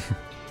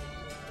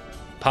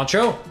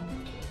 Poncho?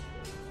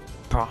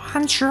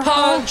 Poncho.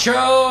 Poncho!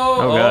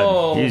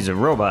 Oh, God. He's a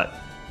robot.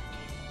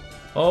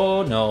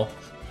 Oh, no.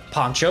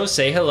 Poncho,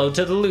 say hello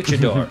to the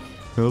luchador.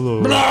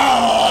 Hello.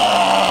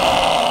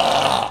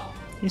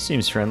 He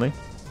seems friendly.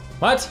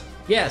 What?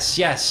 Yes,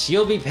 yes.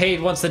 You'll be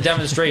paid once the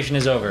demonstration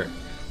is over.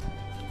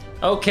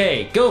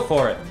 Okay, go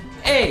for it.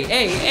 Hey,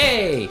 hey,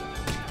 hey!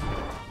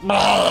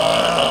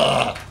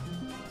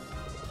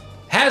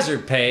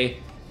 Hazard pay.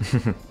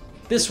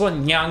 This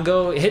one,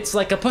 Nyango, hits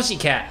like a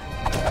pussycat.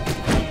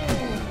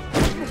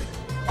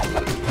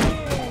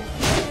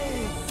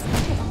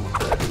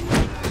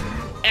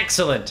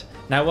 Excellent.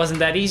 Now, wasn't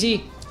that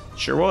easy?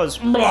 Sure was.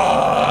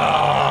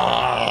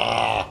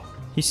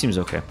 He seems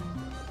okay.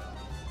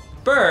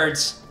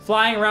 Birds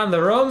flying around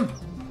the room?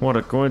 What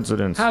a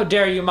coincidence. How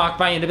dare you mock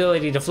my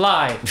inability to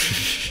fly?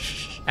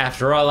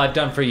 After all I've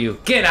done for you,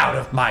 get out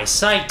of my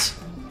sight!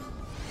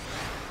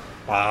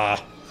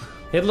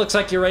 It looks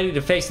like you're ready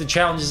to face the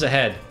challenges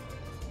ahead.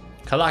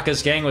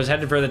 Kalaka's gang was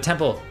headed for the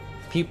temple.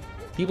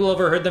 People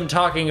overheard them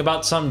talking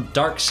about some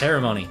dark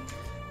ceremony.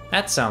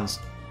 That sounds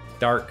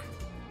dark.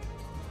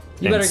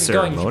 You better get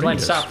going if you plan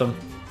to stop them.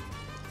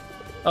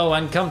 Oh,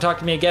 and come talk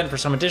to me again for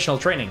some additional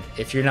training.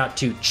 If you're not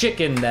too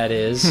chicken, that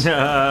is.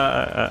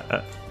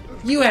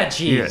 You had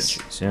cheese.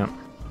 Yeah.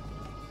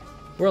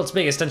 World's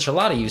biggest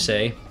enchilada, you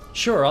say?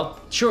 Sure,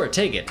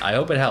 take it. I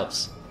hope it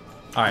helps.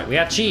 All right, we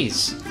got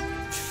cheese.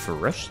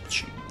 Fresh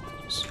cheese.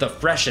 The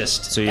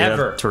freshest So you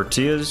ever have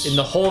tortillas in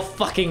the whole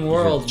fucking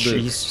world, Luke.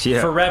 cheese,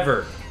 yeah.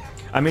 Forever.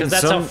 I mean,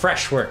 Because that's how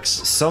fresh works.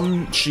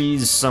 some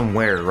cheese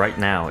somewhere right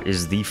now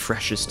is the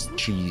freshest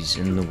cheese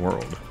in the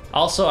world.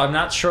 Also, I'm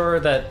not sure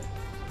that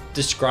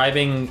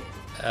describing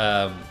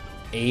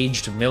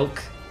aged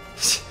milk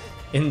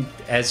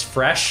as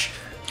fresh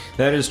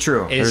That is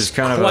true. is There's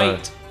kind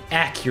quite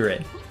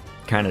accurate.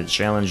 kind of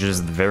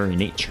challenges the very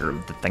nature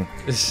of the thing.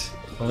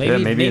 Well, Yeah,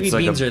 maybe maybe it's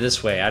like beans a- are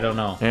this way. I don't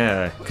know.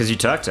 Yeah, because you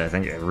talked to, I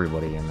think,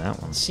 everybody in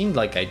that one. Seemed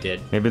like I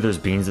did. Maybe there's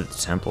beans at the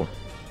temple.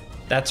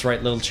 That's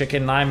right, little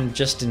chicken. I'm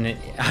just an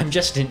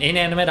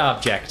inanimate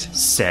object.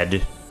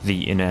 Said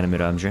the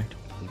inanimate object.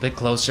 A bit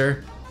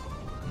closer.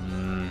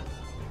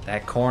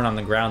 That corn on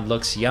the ground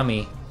looks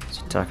yummy. Is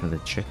he talking to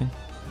the chicken?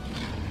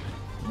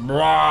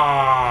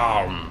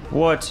 Brom!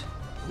 What?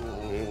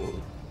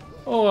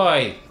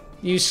 Oi!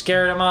 You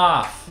scared him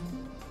off.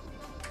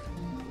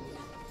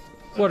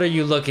 What are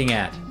you looking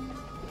at?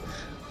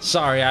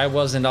 Sorry, I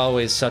wasn't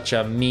always such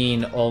a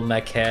mean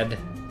Olmec head.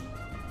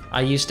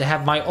 I used to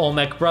have my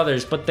Olmec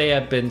brothers, but they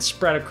have been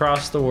spread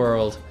across the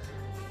world.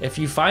 If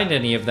you find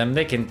any of them,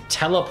 they can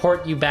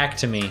teleport you back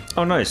to me.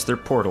 Oh, nice. They're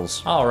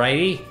portals.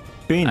 Alrighty.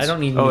 Beans. I don't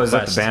need Oh, any is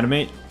that quest. the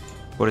bandmate?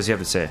 What does he have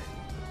to say?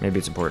 Maybe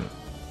it's important.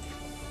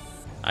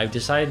 I've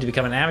decided to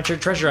become an amateur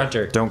treasure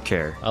hunter. Don't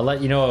care. I'll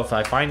let you know if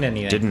I find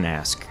anything. Didn't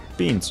ask.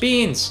 Beans.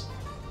 Beans!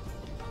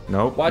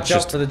 Nope. Watch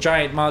it's out for the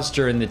giant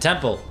monster in the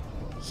temple.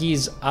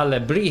 He's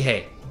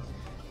Alebrije.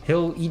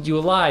 He'll eat you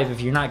alive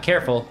if you're not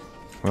careful.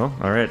 Well,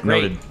 alright.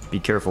 Great. Noted. Be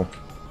careful.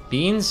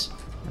 Beans?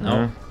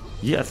 No.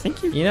 Yeah, I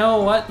think you... You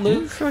know what, You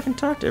Luke? fucking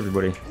talk to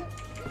everybody.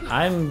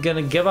 I'm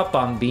gonna give up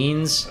on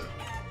Beans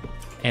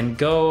and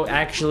go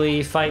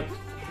actually fight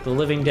the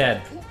living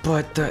dead.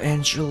 But the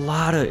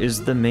enchilada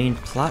is the main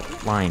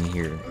plot line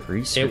here,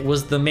 Reese. It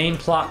was the main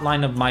plot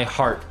line of my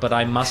heart, but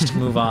I must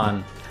move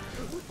on.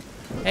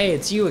 Hey,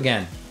 it's you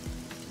again.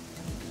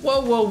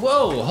 Whoa, whoa,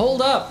 whoa,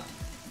 hold up.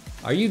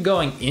 Are you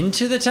going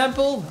into the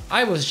temple?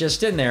 I was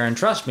just in there, and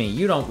trust me,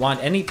 you don't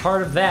want any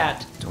part of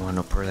that. Don't want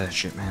no part of that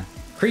shit, man.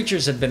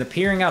 Creatures have been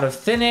appearing out of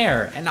thin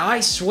air, and I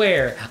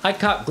swear, I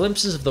caught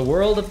glimpses of the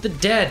world of the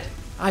dead.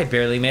 I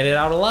barely made it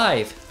out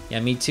alive. Yeah,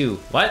 me too.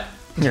 What?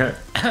 Yeah.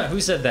 Who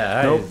said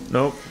that?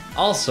 Nope.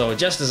 Also,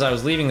 just as I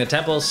was leaving the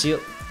temple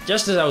sealed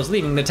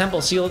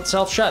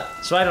itself shut,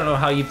 so I don't know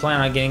how you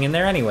plan on getting in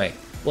there anyway.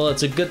 Well,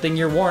 it's a good thing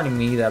you're warning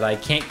me that I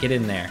can't get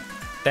in there.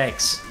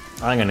 Thanks.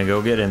 I'm gonna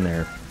go get in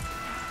there.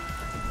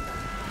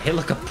 Hey,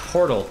 look, a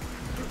portal.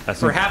 I think,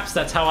 Perhaps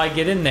that's how I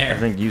get in I there.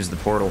 think use the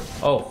portal.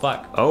 Oh,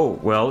 fuck. Oh,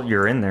 well,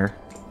 you're in there.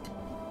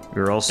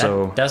 You're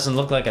also... That doesn't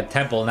look like a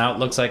temple, now it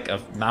looks like a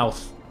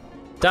mouth.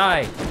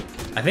 Die!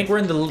 I think we're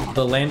in the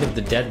land of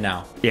the dead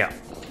now. Yeah.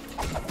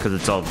 Because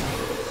it's all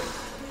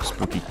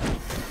spooky.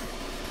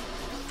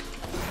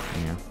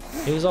 Yeah.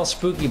 It was all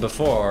spooky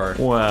before.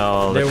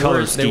 Well, the color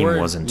there scheme were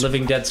wasn't.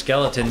 living dead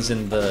skeletons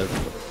in the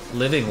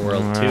living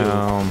world,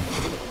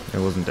 too.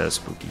 It wasn't as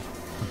spooky.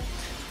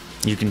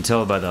 You can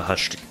tell by the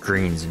hushed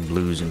greens and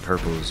blues and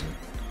purples. And,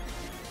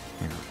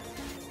 you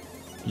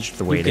know, just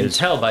the way You it can is.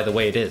 tell by the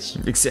way it is.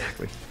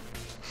 Exactly.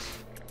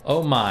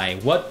 Oh my,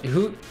 what,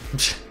 who,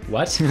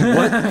 what?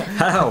 What?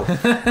 How?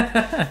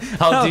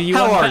 I'll do you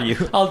how one are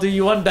you? I'll do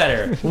you one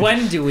better.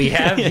 When do we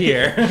have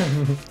here?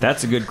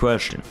 That's a good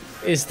question.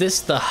 Is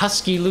this the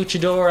husky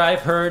luchador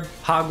I've heard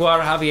Jaguar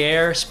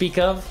Javier speak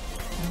of?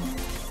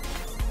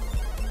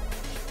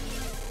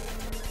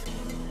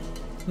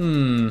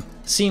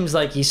 Seems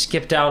like he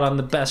skipped out on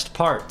the best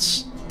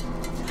parts.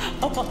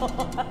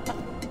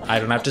 I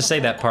don't have to say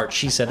that part,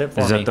 she said it for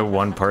Is me. that the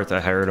one part that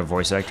I hired a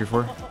voice actor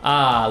for?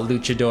 Ah,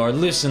 luchador,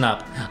 loosen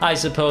up. I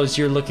suppose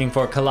you're looking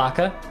for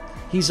Kalaka?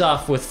 He's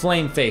off with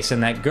Flameface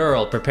and that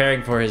girl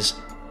preparing for his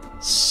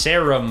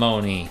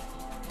ceremony.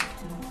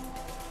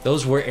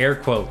 Those were air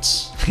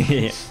quotes.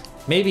 Yeah.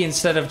 Maybe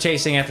instead of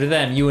chasing after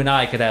them, you and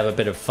I could have a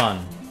bit of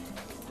fun.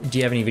 Do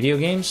you have any video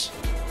games?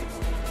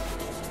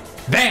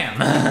 Bam!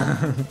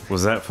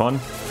 Was that fun?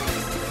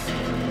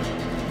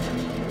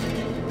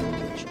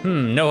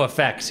 No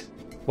effect.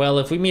 Well,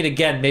 if we meet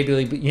again,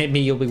 maybe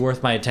you'll be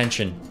worth my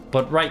attention.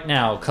 But right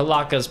now,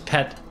 Kalaka's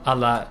pet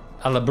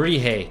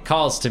Alabrije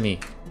calls to me.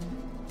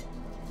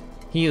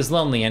 He is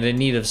lonely and in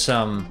need of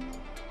some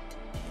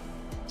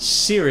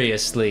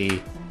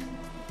seriously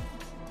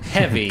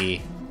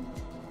heavy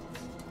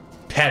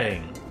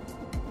petting.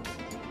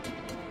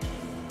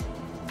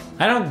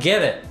 I don't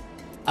get it.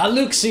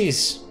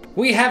 Aluxis,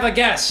 we have a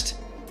guest.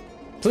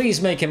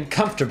 Please make him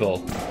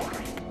comfortable.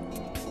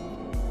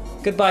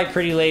 Goodbye,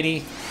 pretty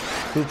lady,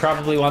 who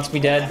probably wants me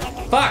dead.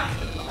 Fuck!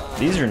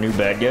 These are new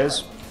bad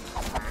guys.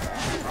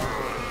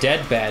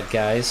 Dead bad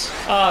guys.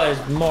 Oh,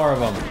 there's more of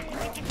them.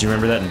 Do you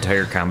remember that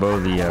entire combo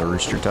the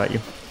rooster taught you?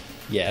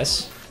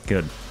 Yes.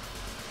 Good.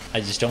 I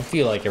just don't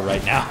feel like it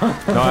right now.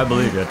 No, I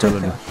believe you. I tell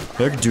him.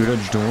 I can do it. I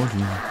just don't want to.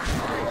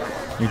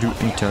 You do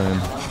it anytime.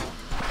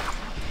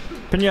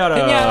 Pinata.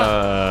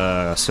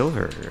 Pinata.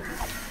 Silver.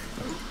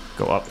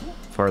 Go up.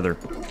 Farther.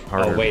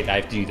 Harder. Oh, wait, I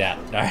have to do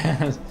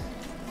that.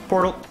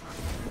 Portal.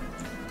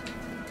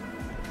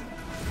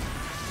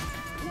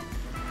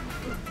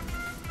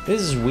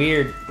 This is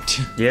weird.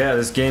 Yeah,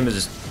 this game is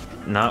just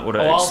not what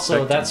I Oh, also,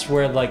 expected. that's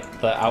where,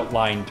 like, the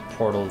outlined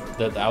portal,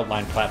 the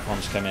outlined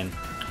platforms come in.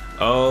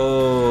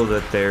 Oh,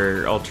 that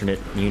they're alternate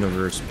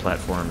universe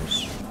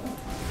platforms.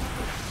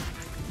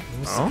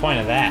 What's the point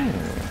of that?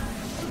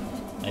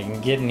 I can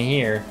get in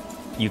here.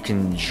 You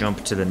can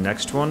jump to the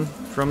next one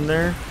from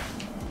there.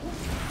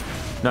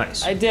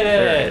 Nice. I did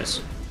There it. it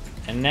is.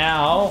 And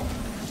now,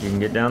 You can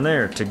get down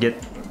there to get.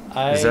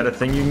 I Is that a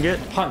thing you can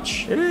get?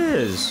 punch. It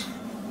is.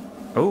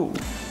 Oh.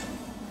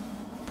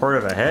 Part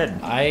of a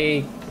head.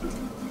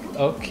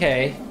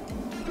 Okay.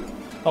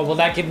 Oh, will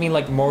that give me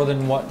like more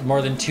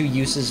than 2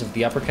 uses of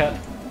the uppercut?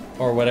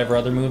 Or whatever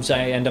other moves I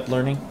end up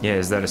learning? Yeah,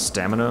 is that a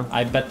stamina?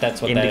 I bet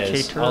that's what that is.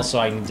 Indicator? Also,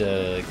 I need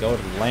to go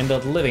to the land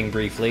of the living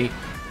briefly.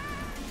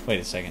 Wait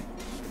a second.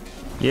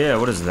 Yeah,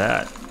 what is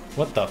that?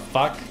 What the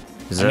fuck?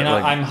 Is I that mean,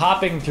 like- I'm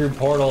hopping through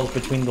portals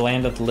between the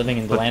land of the living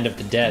and the land of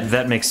the dead.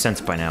 That makes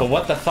sense by now. But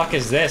what the fuck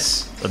is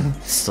this? A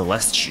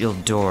celestial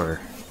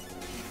door.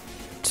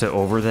 to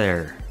over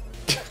there.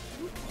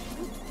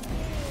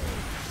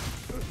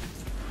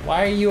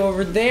 Why are you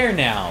over there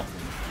now?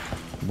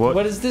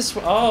 What is this?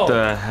 Oh.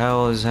 The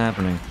hell is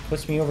happening?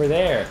 Puts me over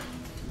there.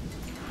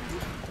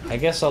 I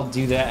guess I'll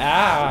do that.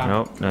 Ah.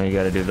 Nope. No, you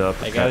gotta do the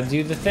uppercut. I gotta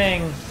do the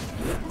thing.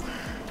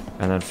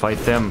 And then fight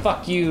them.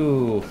 Fuck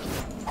you.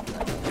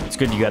 It's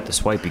good you got the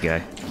swipey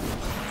guy.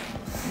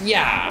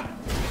 Yeah.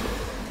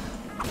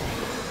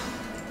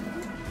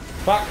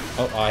 Fuck.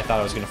 Oh, I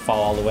thought I was gonna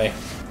fall all the way.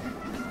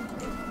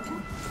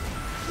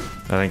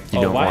 I think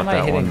you don't why want am I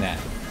that hitting one. that?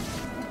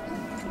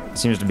 It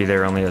seems to be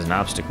there only as an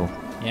obstacle.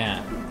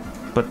 Yeah.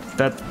 But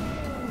that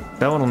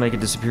one will make it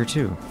disappear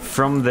too.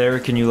 From there,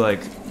 can you like...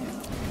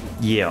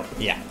 Yeah.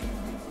 Yeah.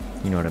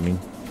 You know what I mean?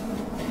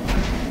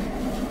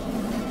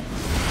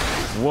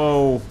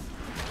 Whoa.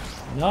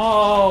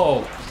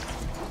 No!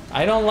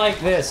 I don't like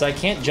this. I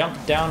can't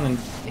jump down and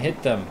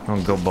hit them.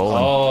 Don't go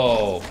bowling.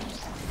 Oh.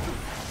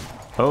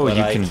 Oh, But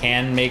you I can...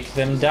 can make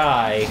them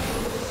die.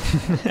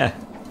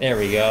 There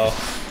we go.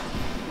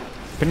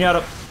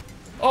 Pinata.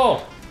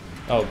 Oh!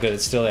 Oh, good.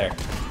 It's still there.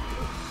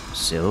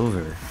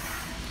 Silver.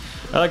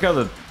 I like how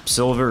the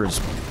silver is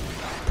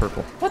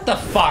purple. What the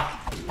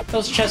fuck?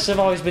 Those chests have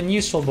always been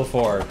useful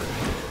before.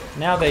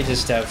 Now they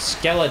just have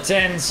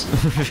skeletons.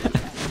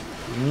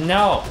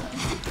 No.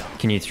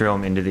 Can you throw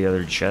them into the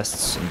other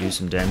chests and do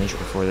some damage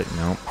before that?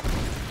 Nope.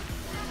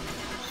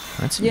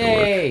 That's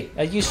Yay!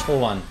 A useful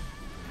one.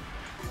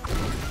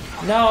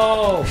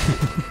 No!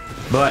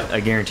 But I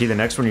guarantee the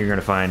next one you're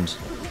gonna find,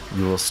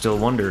 you will still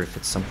wonder if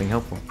it's something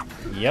helpful.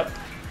 Yep.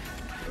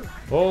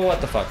 Oh,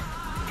 what the fuck?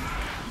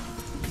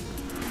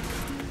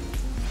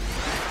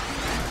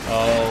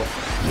 Oh.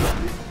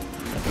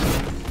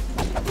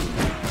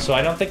 So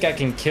I don't think I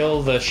can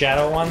kill the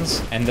shadow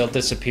ones, and they'll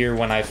disappear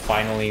when I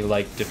finally,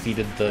 like,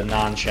 defeated the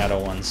non-shadow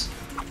ones.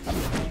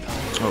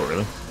 Oh,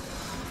 really?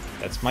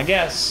 That's my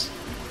guess.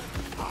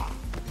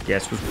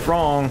 Guess was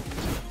wrong.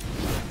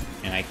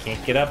 And I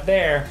can't get up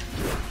there.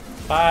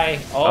 Bye.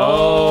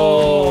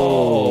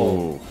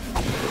 Oh!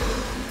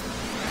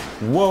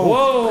 Whoa!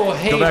 Whoa,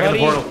 hey, go back buddy.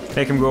 in the portal.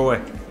 Make him go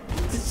away.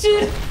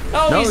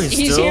 Oh, No, he's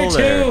he's here still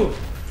there. too!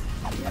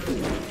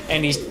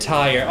 And he's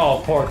tired.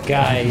 Oh, poor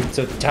guy. He's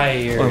so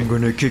tired. I'm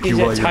gonna kick He's you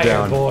while a you're tired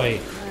down. boy.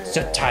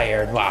 So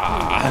tired.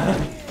 Wah.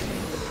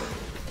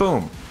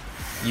 Boom.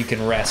 You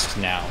can rest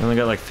now. I only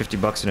got like 50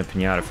 bucks in a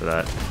pinata for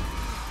that.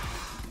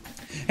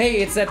 Hey,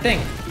 it's that thing.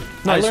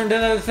 Nice. I learned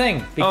another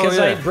thing because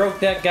yeah. I broke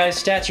that guy's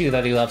statue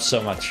that he loves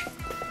so much.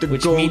 The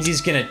Which gold- means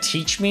he's gonna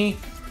teach me?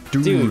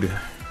 Dude.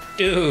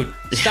 Dude,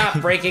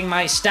 stop breaking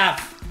my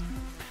stuff.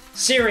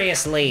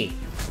 Seriously.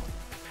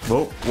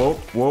 Whoa, whoa,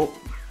 whoa.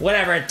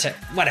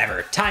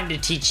 Whatever. Time to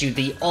teach you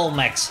the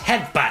Olmecs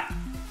headbutt.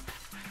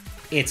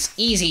 It's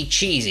easy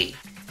cheesy.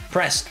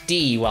 Press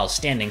D while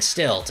standing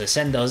still to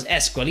send those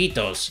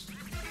escuelitos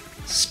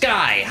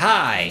sky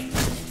high.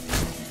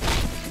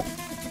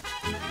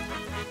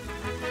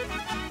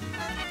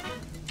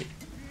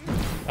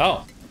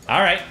 Oh, all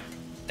right.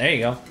 There you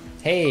go.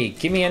 Hey,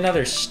 give me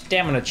another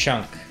stamina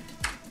chunk.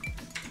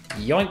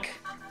 Yoink.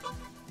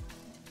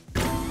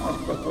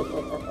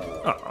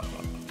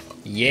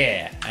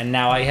 Yeah, and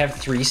now I have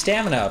 3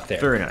 stamina up there.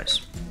 Very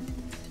nice.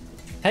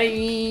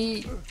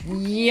 Hey,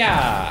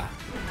 yeah.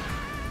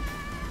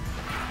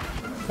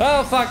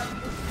 Oh, fuck.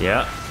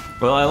 Yeah.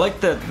 Well, I like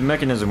that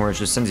mechanism where it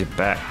just sends you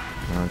back.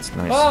 Oh, that's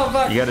nice. Oh,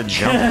 fuck. You gotta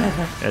jump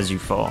as you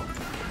fall.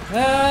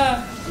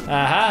 Ah,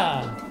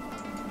 aha.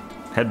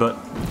 Headbutt.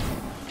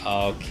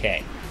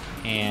 Okay.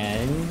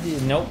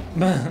 And nope.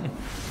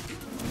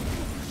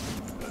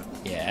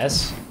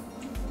 Yes.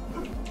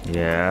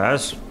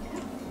 Yes.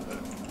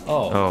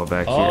 Oh. Oh,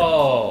 back here.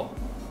 Oh.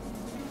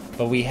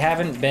 But we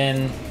haven't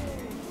been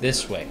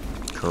this way.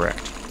 Correct.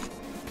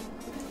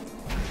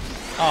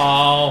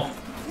 Oh.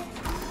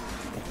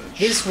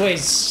 This way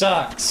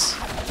sucks.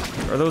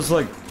 Are those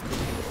like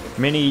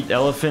mini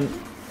elephant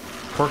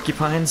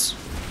porcupines?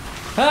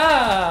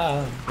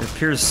 Ah. It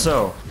appears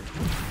so.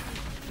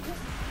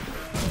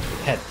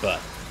 Headbutt.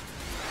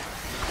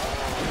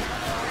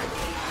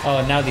 Oh,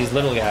 and now these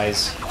little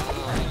guys.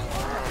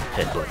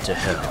 Headbutt to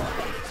hell.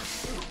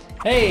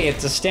 Hey,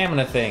 it's a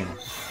stamina thing.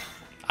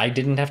 I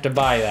didn't have to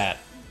buy that.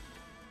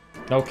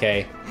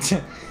 Okay. I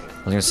was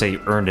gonna say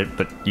you earned it,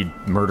 but you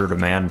murdered a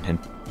man and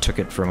took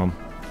it from him.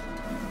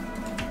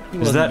 He Is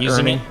wasn't that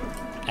using Ernie?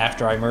 it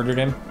after I murdered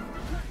him.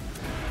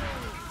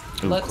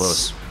 Ooh, Let's-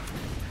 close.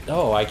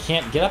 Oh, I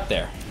can't get up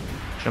there.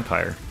 Jump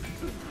higher.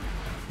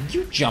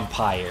 You jump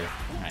higher.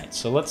 Alright,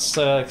 so let's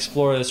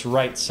explore this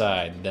right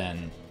side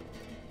then.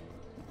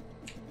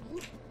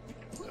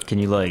 Can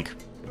you like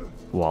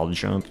wall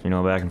jump, you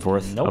know, back and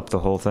forth Nope. up the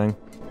whole thing?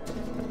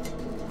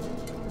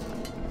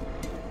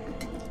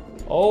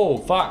 Oh,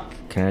 fuck.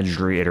 Can I just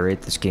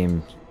reiterate this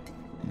game?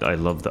 I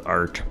love the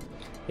art.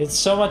 It's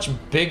so much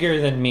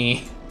bigger than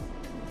me.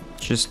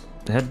 Just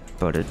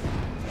headbutt it.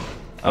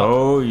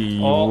 Oh,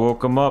 you Oh.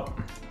 woke him up.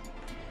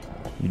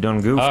 You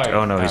done goofed. Alright,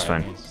 Oh no, he's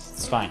alright, fine.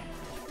 It's fine.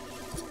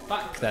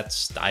 Fuck,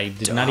 I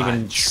did not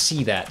even Dodge.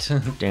 see that.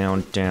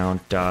 Down, down,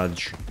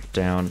 dodge,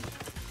 down,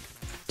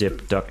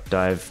 dip, duck,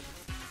 dive,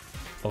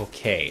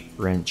 Okay.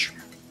 wrench,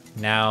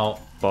 Now,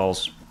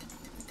 balls.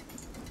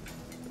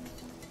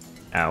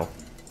 Ow.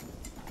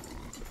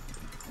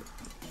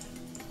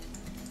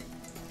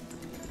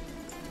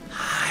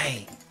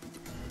 hi.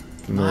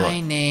 Move My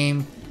up.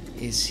 name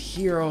is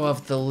Hero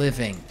of the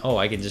Living. Oh,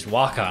 I can just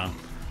walk on him.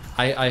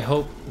 I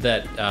hope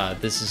that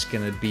this is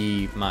gonna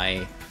be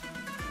my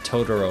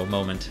Totoro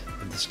moment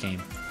of this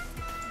game.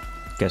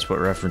 Guess what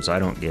reference I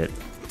don't get?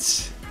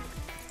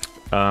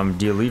 Do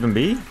you leave him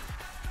be?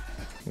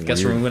 Guess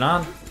we're Weird. moving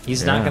on.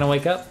 He's not Yeah. gonna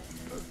wake up.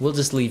 We'll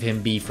just leave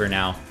him be for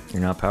now.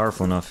 You're not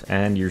powerful enough,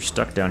 and you're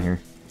stuck down here.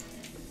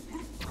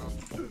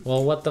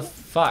 Well, what the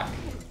fuck?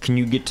 Can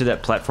you get to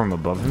that platform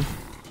above him?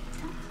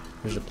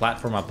 There's a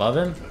platform above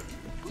him?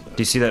 Do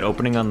you see that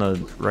opening on the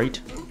right?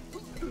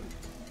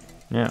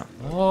 Yeah.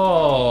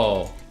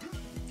 Oh.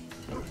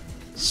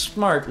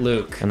 Smart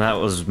Luke. And that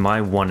was my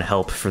one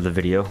help for the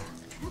video.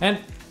 And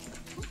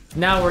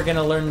now we're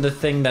gonna learn the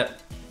thing that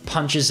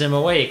punches him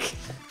awake.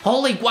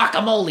 Holy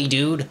guacamole,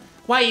 dude!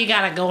 Why you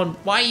gotta go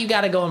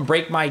and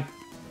break my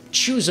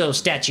Chuzo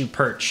statue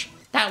perch?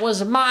 That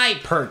was my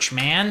perch,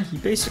 man. He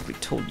basically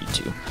told you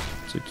to.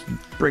 So if you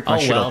break Oh my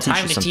shit, well, I'll teach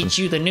time you to something. teach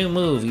you the new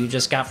move you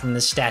just got from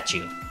this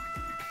statue.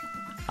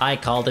 I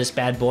call this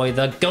bad boy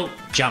the goat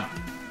jump.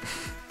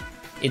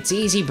 It's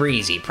easy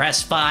breezy.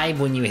 Press 5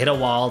 when you hit a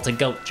wall to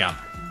goat jump.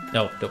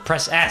 No,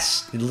 press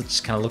S. It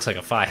just kind of looks like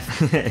a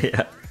 5.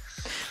 Yeah.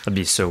 That'd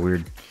be so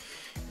weird.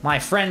 My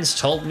friends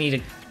told me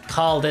to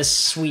call this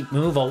sweet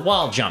move a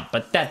wall jump,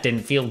 but that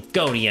didn't feel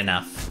goaty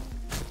enough.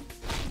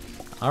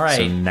 All right.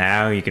 So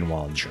now you can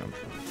wall jump.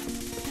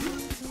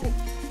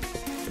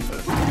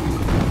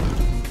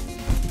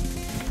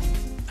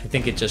 I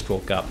think it just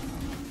woke up.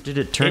 Did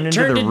it turn It into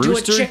turned the into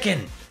rooster? a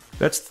chicken.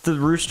 That's the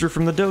rooster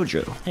from the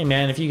dojo. Hey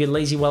man, if you get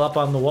lazy while up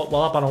on a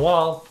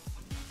wall,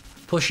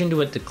 push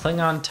into it to cling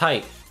on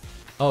tight.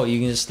 Oh, you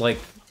can just like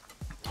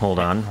Hold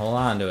on. hold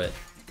on to it.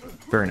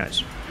 Very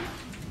nice.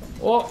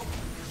 Oh,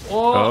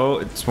 Oh,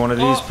 it's one of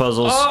these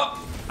puzzles.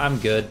 Oh, I'm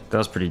good. That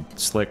was pretty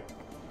slick.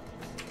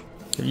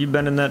 Have you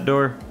been in that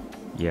door?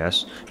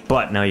 Yes.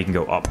 But now you can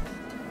go up.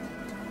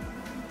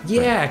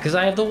 Yeah, because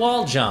I have the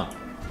wall jump.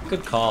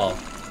 Good call.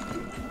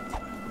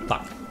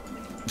 Fuck.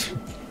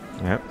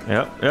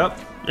 Yep.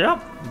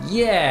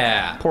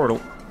 Yeah. Portal.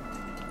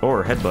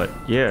 Or headbutt.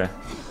 Yeah.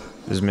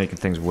 This is making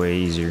things way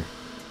easier.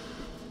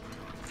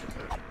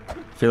 I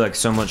feel like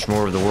so much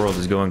more of the world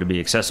is going to be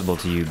accessible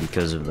to you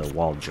because of the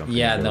wall jump.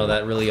 Yeah, no,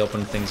 that really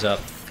opened things up.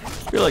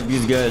 I feel like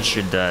these guys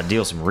should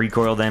deal some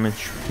recoil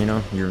damage. You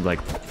know, you're like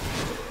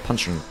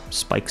punching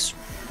spikes.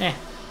 Eh,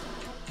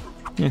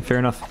 Yeah, fair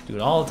enough. do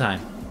it all the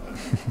time.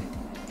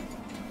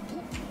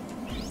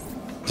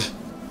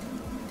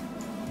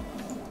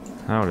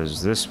 How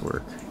does this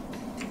work?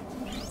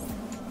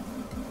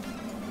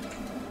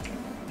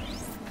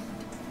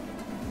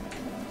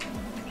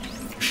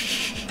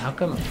 How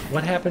come?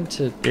 What happened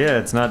to? Yeah,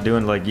 it's not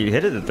doing like you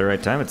hit it at the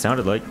right time. It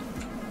sounded like.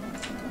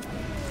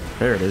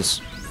 There it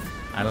is.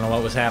 I don't know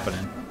what was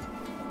happening.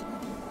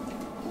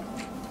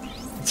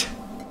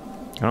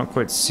 I don't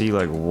quite see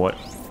like what.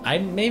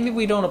 Maybe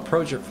we don't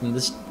approach it from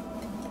this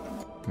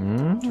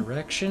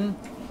direction.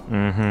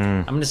 Mm-hmm.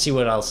 I'm gonna see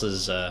what else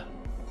is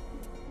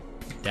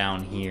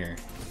down here.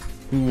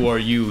 Who are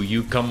you?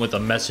 You come with a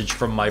message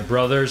from my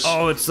brothers?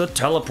 Oh, it's the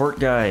teleport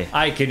guy.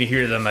 I can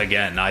hear them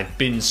again. I've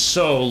been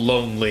so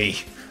lonely.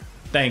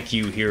 Thank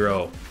you,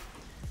 hero.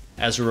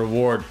 As a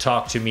reward,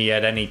 talk to me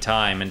at any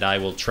time and I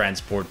will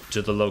transport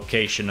to the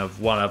location of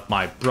one of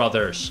my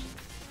brothers.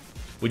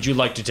 Would you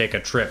like to take a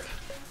trip?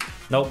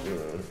 Nope.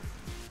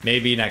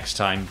 Maybe next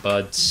time,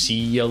 bud. See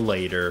ya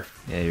later.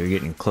 Yeah, you're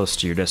getting close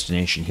to your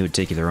destination. He would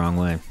take you the wrong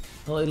way.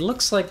 Well, it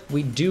looks like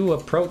we do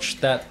approach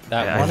that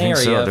Yeah, I one think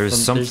area. so.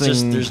 There's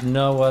something- There's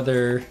no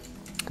other.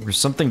 There's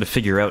something to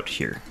figure out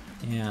here.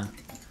 Yeah.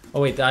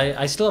 Oh wait,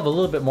 I still have a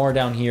little bit more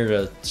down here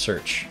to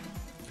search.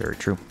 Very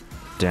true.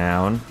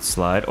 Down,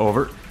 slide,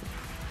 over.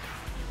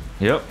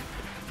 Yep.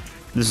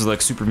 This is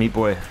like Super Meat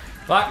Boy,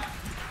 Fuck!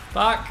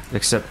 Fuck!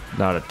 except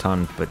not a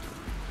ton, but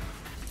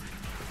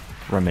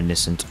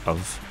reminiscent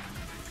of.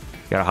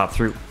 Gotta hop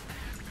through.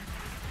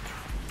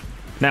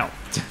 Now.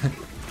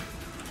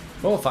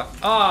 Oh fuck!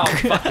 Oh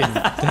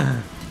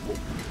fucking!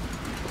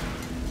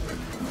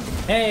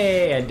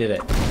 Hey, I did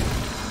it.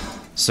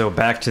 So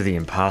back to the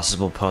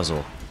impossible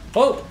puzzle.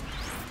 Oh!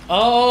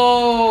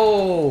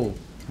 Oh!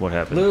 What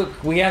happened?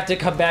 Luke, we have to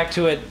come back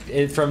to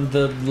it from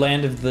the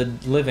land of the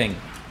living.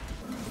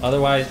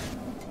 Otherwise,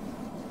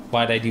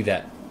 why'd I do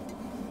that?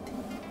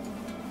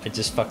 I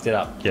just fucked it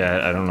up.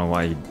 Yeah, I don't know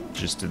why you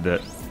just did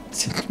that.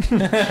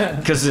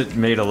 Because it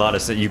made a lot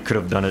of sense. You could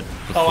have done it.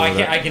 Oh, I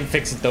before can I can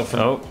fix it though. From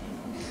Oh.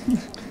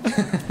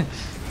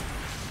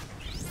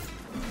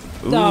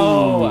 no.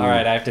 All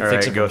right, I have to All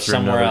fix right, it go from through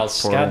somewhere another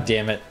else. portal. God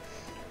damn it!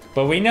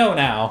 But we know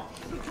now. All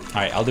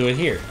right, I'll do it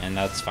here, and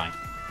that's fine.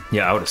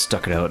 Yeah, I would have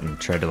stuck it out and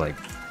tried to like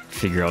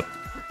figure out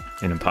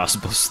an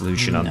impossible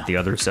solution on No. the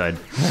other side.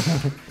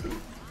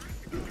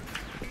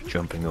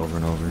 Jumping over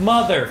and over.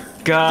 Mother.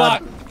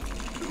 God.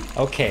 Fuck.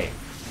 Okay.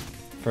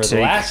 For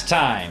the last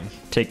time.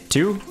 Take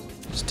 2?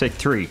 Just take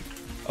 3.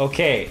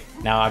 Okay,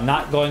 now I'm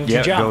not going to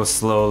Yep, jump. go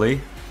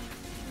slowly.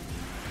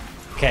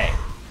 Okay.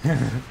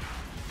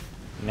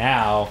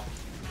 Now.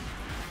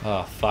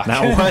 Oh, fuck.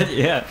 Now what?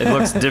 Yeah, it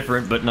looks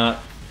different, but not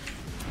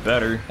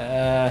better.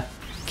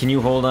 Can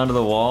you hold onto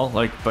the wall,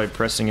 like, by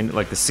pressing in,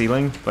 like the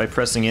ceiling, by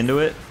pressing into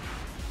it?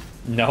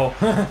 No.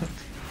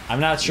 I'm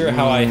not sure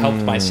how I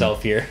helped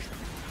myself here.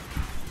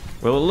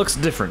 Well, it looks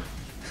different.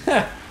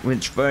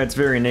 Which, by its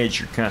very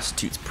nature,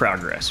 constitutes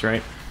progress,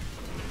 right?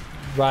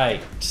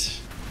 Right.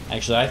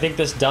 Actually, I think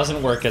this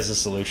doesn't work as a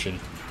solution.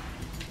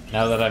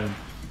 Now that I'm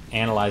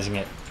analyzing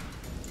it.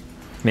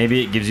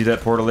 Maybe it gives you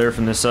that portal there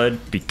from this side,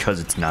 because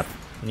it's not.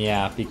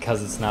 Yeah,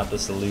 because it's not the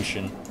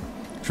solution.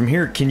 From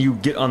here, can you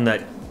get on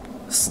that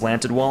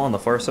slanted wall on the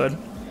far side?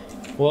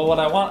 Well, what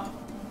I want...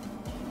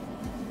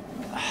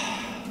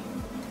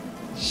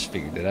 Just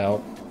figured it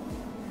out.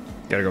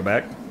 Gotta go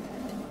back?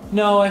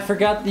 No, I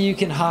forgot that you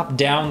can hop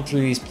down through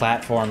these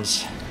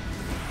platforms.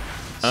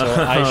 So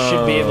I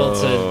should be able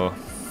to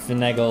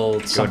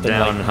finagle something go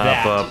down, like hop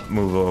that. up,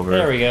 move over.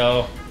 There we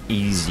go.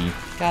 Easy.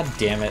 God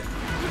damn it.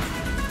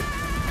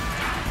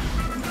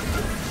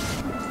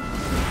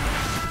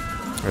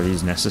 Are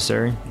these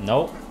necessary?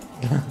 Nope.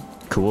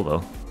 Cool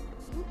though.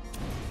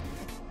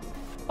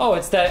 Oh,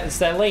 it's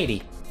that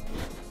lady.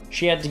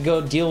 She had to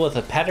go deal with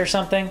a pet or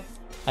something?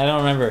 I don't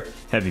remember.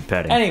 Heavy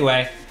petting.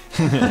 Anyway.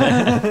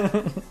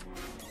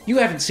 You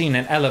haven't seen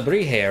an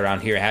alebrije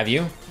around here, have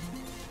you?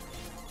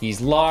 He's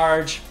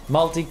large,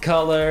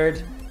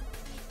 multicolored,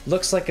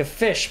 looks like a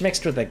fish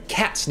mixed with a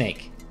cat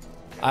snake.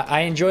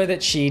 I enjoy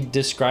that she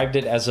described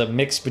it as a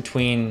mix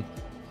between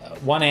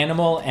one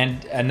animal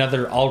and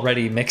another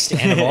already mixed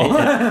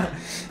animal.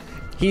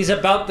 He's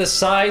about the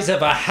size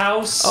of a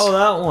house. Oh,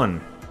 that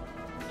one.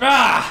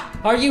 Ah!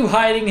 Are you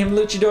hiding him,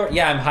 Luchador?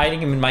 Yeah, I'm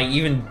hiding him in my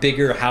even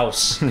bigger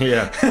house.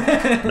 Yeah.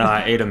 No,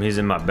 I ate him. He's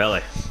in my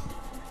belly.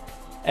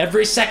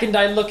 Every second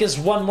I look is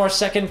one more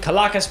second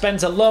Kalaka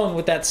spends alone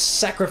with that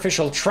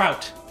sacrificial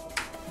trout.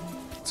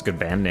 It's a good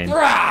band name.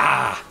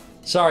 Rah!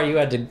 Sorry you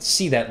had to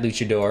see that,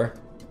 Luchador.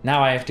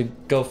 Now I have to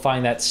go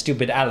find that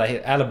stupid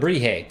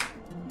alebrije.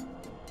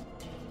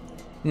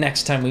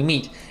 Next time we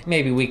meet,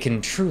 maybe we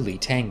can truly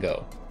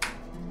tango.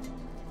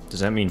 Does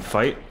that mean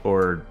fight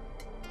or?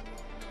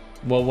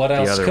 Well, what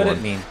else could it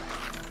one? mean?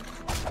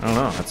 I don't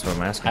know. That's what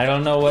I'm asking. I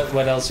don't know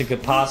what else it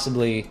could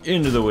possibly...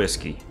 Into the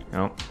whiskey.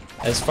 No.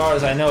 As far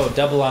as I know,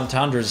 double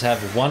entendres have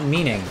one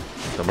meaning.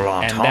 Double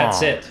entendre. And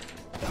that's it.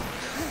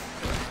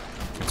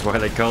 That's why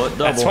they call it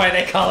double. That's why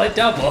they call it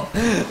double.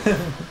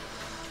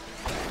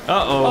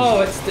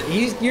 Uh-oh.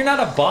 Oh, you're not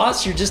a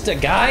boss, you're just a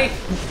guy?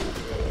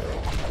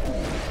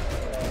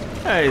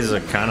 Yeah, he's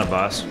a kind of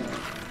boss.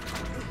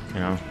 You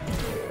know,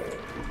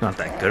 not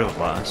that good of a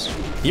boss.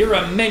 You're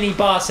a mini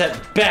boss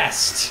at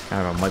best.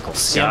 I don't know, Michael Scott.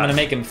 See, I'm gonna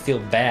make him feel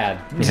bad.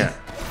 Yeah.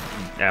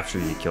 After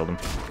you killed him.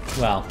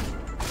 Well,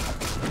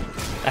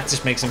 that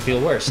just makes him feel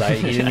worse.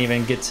 He didn't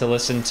even get to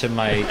listen to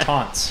my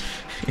taunts.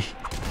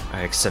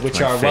 I accept Which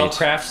my are fate. well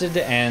crafted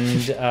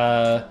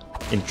and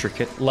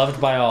Intricate. loved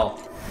by all.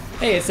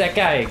 Hey, it's that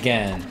guy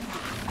again.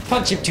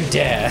 Punch him to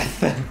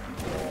death.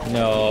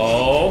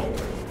 No.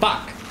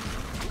 Fuck.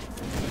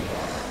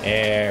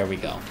 There we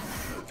go.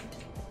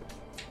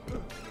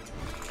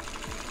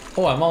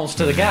 Oh, I'm almost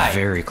to the guy.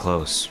 Very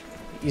close.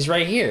 He's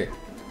right here.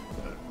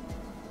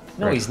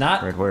 No, Right- he's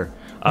not. Right where?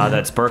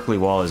 That sparkly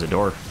wall is a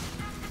door.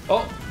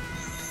 Oh.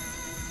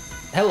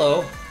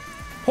 Hello.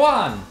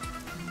 Juan!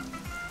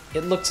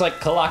 It looks like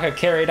Kalaka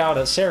carried out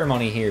a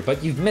ceremony here,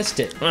 but you've missed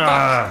it.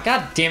 Ah. Fuck.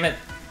 God damn it.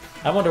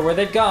 I wonder where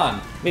they've gone.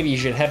 Maybe you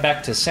should head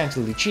back to Santa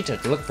Lucita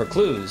to look for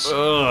clues.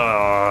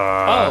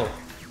 Oh,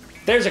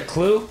 there's a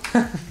clue.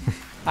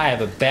 I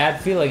have a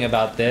bad feeling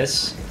about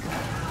this.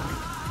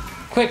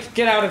 Quick,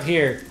 get out of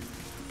here.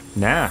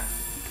 Nah.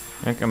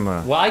 I think I'm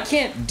Well, I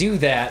can't do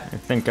that. I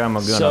think I'm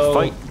gonna So-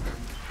 fight.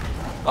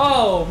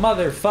 Oh,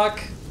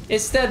 motherfuck.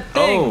 It's that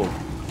thing. Oh,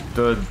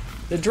 the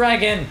The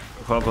dragon.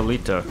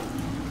 Abuelita.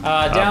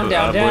 Down,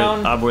 down,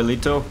 down.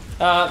 Abuelito.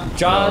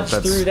 Dodge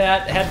that's through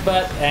that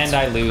headbutt, and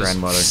I lose.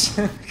 grandmother.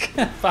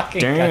 Fucking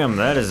Damn,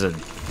 that is a.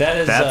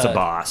 That's a uh,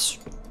 boss.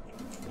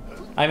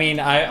 I mean,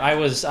 I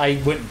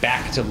went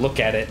back to look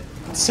at it,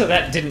 so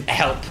that didn't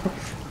help.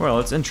 Well,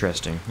 it's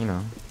interesting. You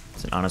know,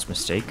 it's an honest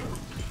mistake.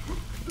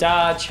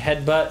 Dodge,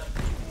 headbutt,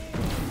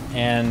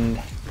 and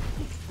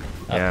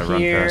Yeah, up run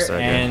here, past that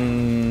guy.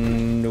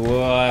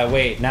 and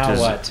wait, now Does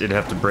what? it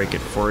have to break it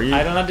for you?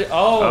 I don't know.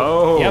 Oh,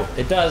 Oh. yep,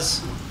 it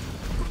does.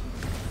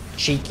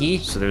 Cheeky.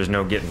 So there's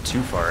no getting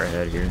too far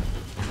ahead here.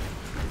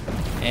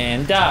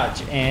 And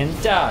dodge,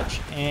 and dodge,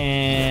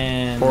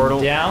 and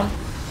Portal. down.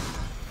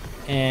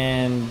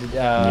 And Need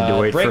to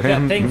wait break for that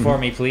him. thing for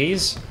me,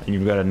 please. And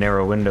you've got a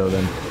narrow window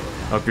then.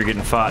 Hope you're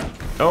getting fought.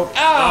 Oh!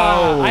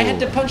 Ah! Oh! I had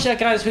to punch that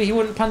guy so he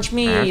wouldn't punch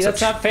me. That's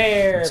That's not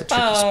fair. that's a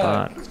tricky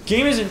spot. This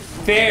game isn't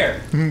fair.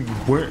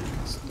 Where?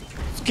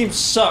 This game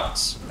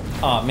sucks.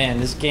 Oh man,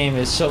 this game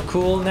is so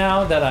cool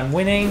now that I'm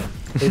winning.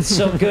 It's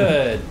so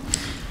good.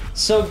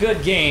 So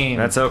good game.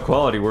 That's how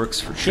quality works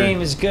for sure.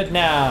 Game is good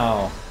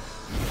now.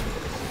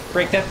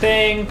 Break that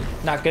thing.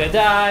 Not gonna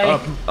die.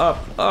 Up.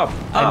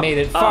 I made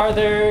it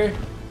farther.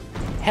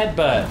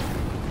 Headbutt.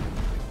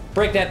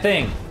 Break that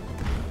thing.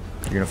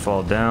 You're gonna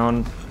fall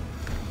down.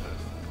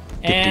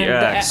 And the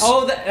axe.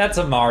 that's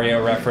a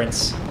Mario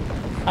reference.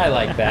 I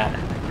like that.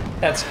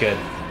 That's good.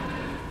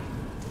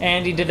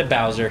 And he did a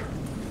Bowser.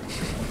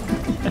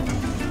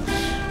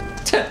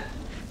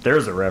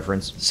 There's a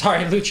reference.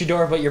 Sorry,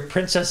 Luchador, but your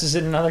princess is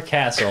in another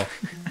castle.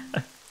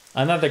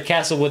 Another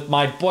castle with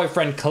my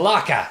boyfriend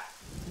Kalaka.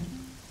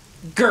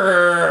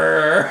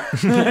 Grrr.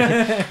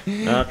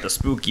 Not the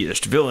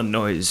spookiest villain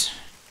noise.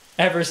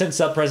 Ever since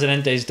El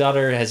Presidente's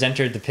daughter has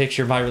entered the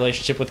picture, my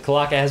relationship with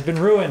Kalaka has been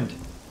ruined.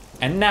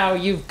 And now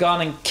you've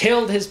gone and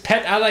killed his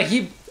pet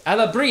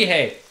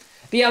Alabrije.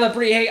 The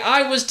Alabrije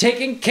I was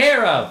taking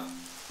care of.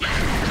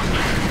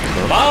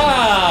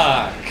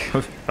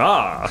 Fuck!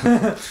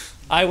 Ah!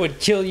 I would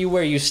kill you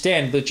where you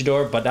stand,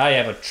 Luchador, but I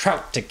have a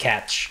trout to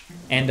catch.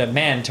 And a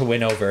man to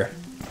win over.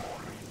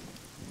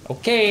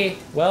 Okay,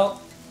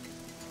 well...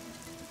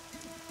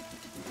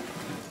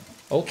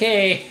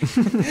 Okay.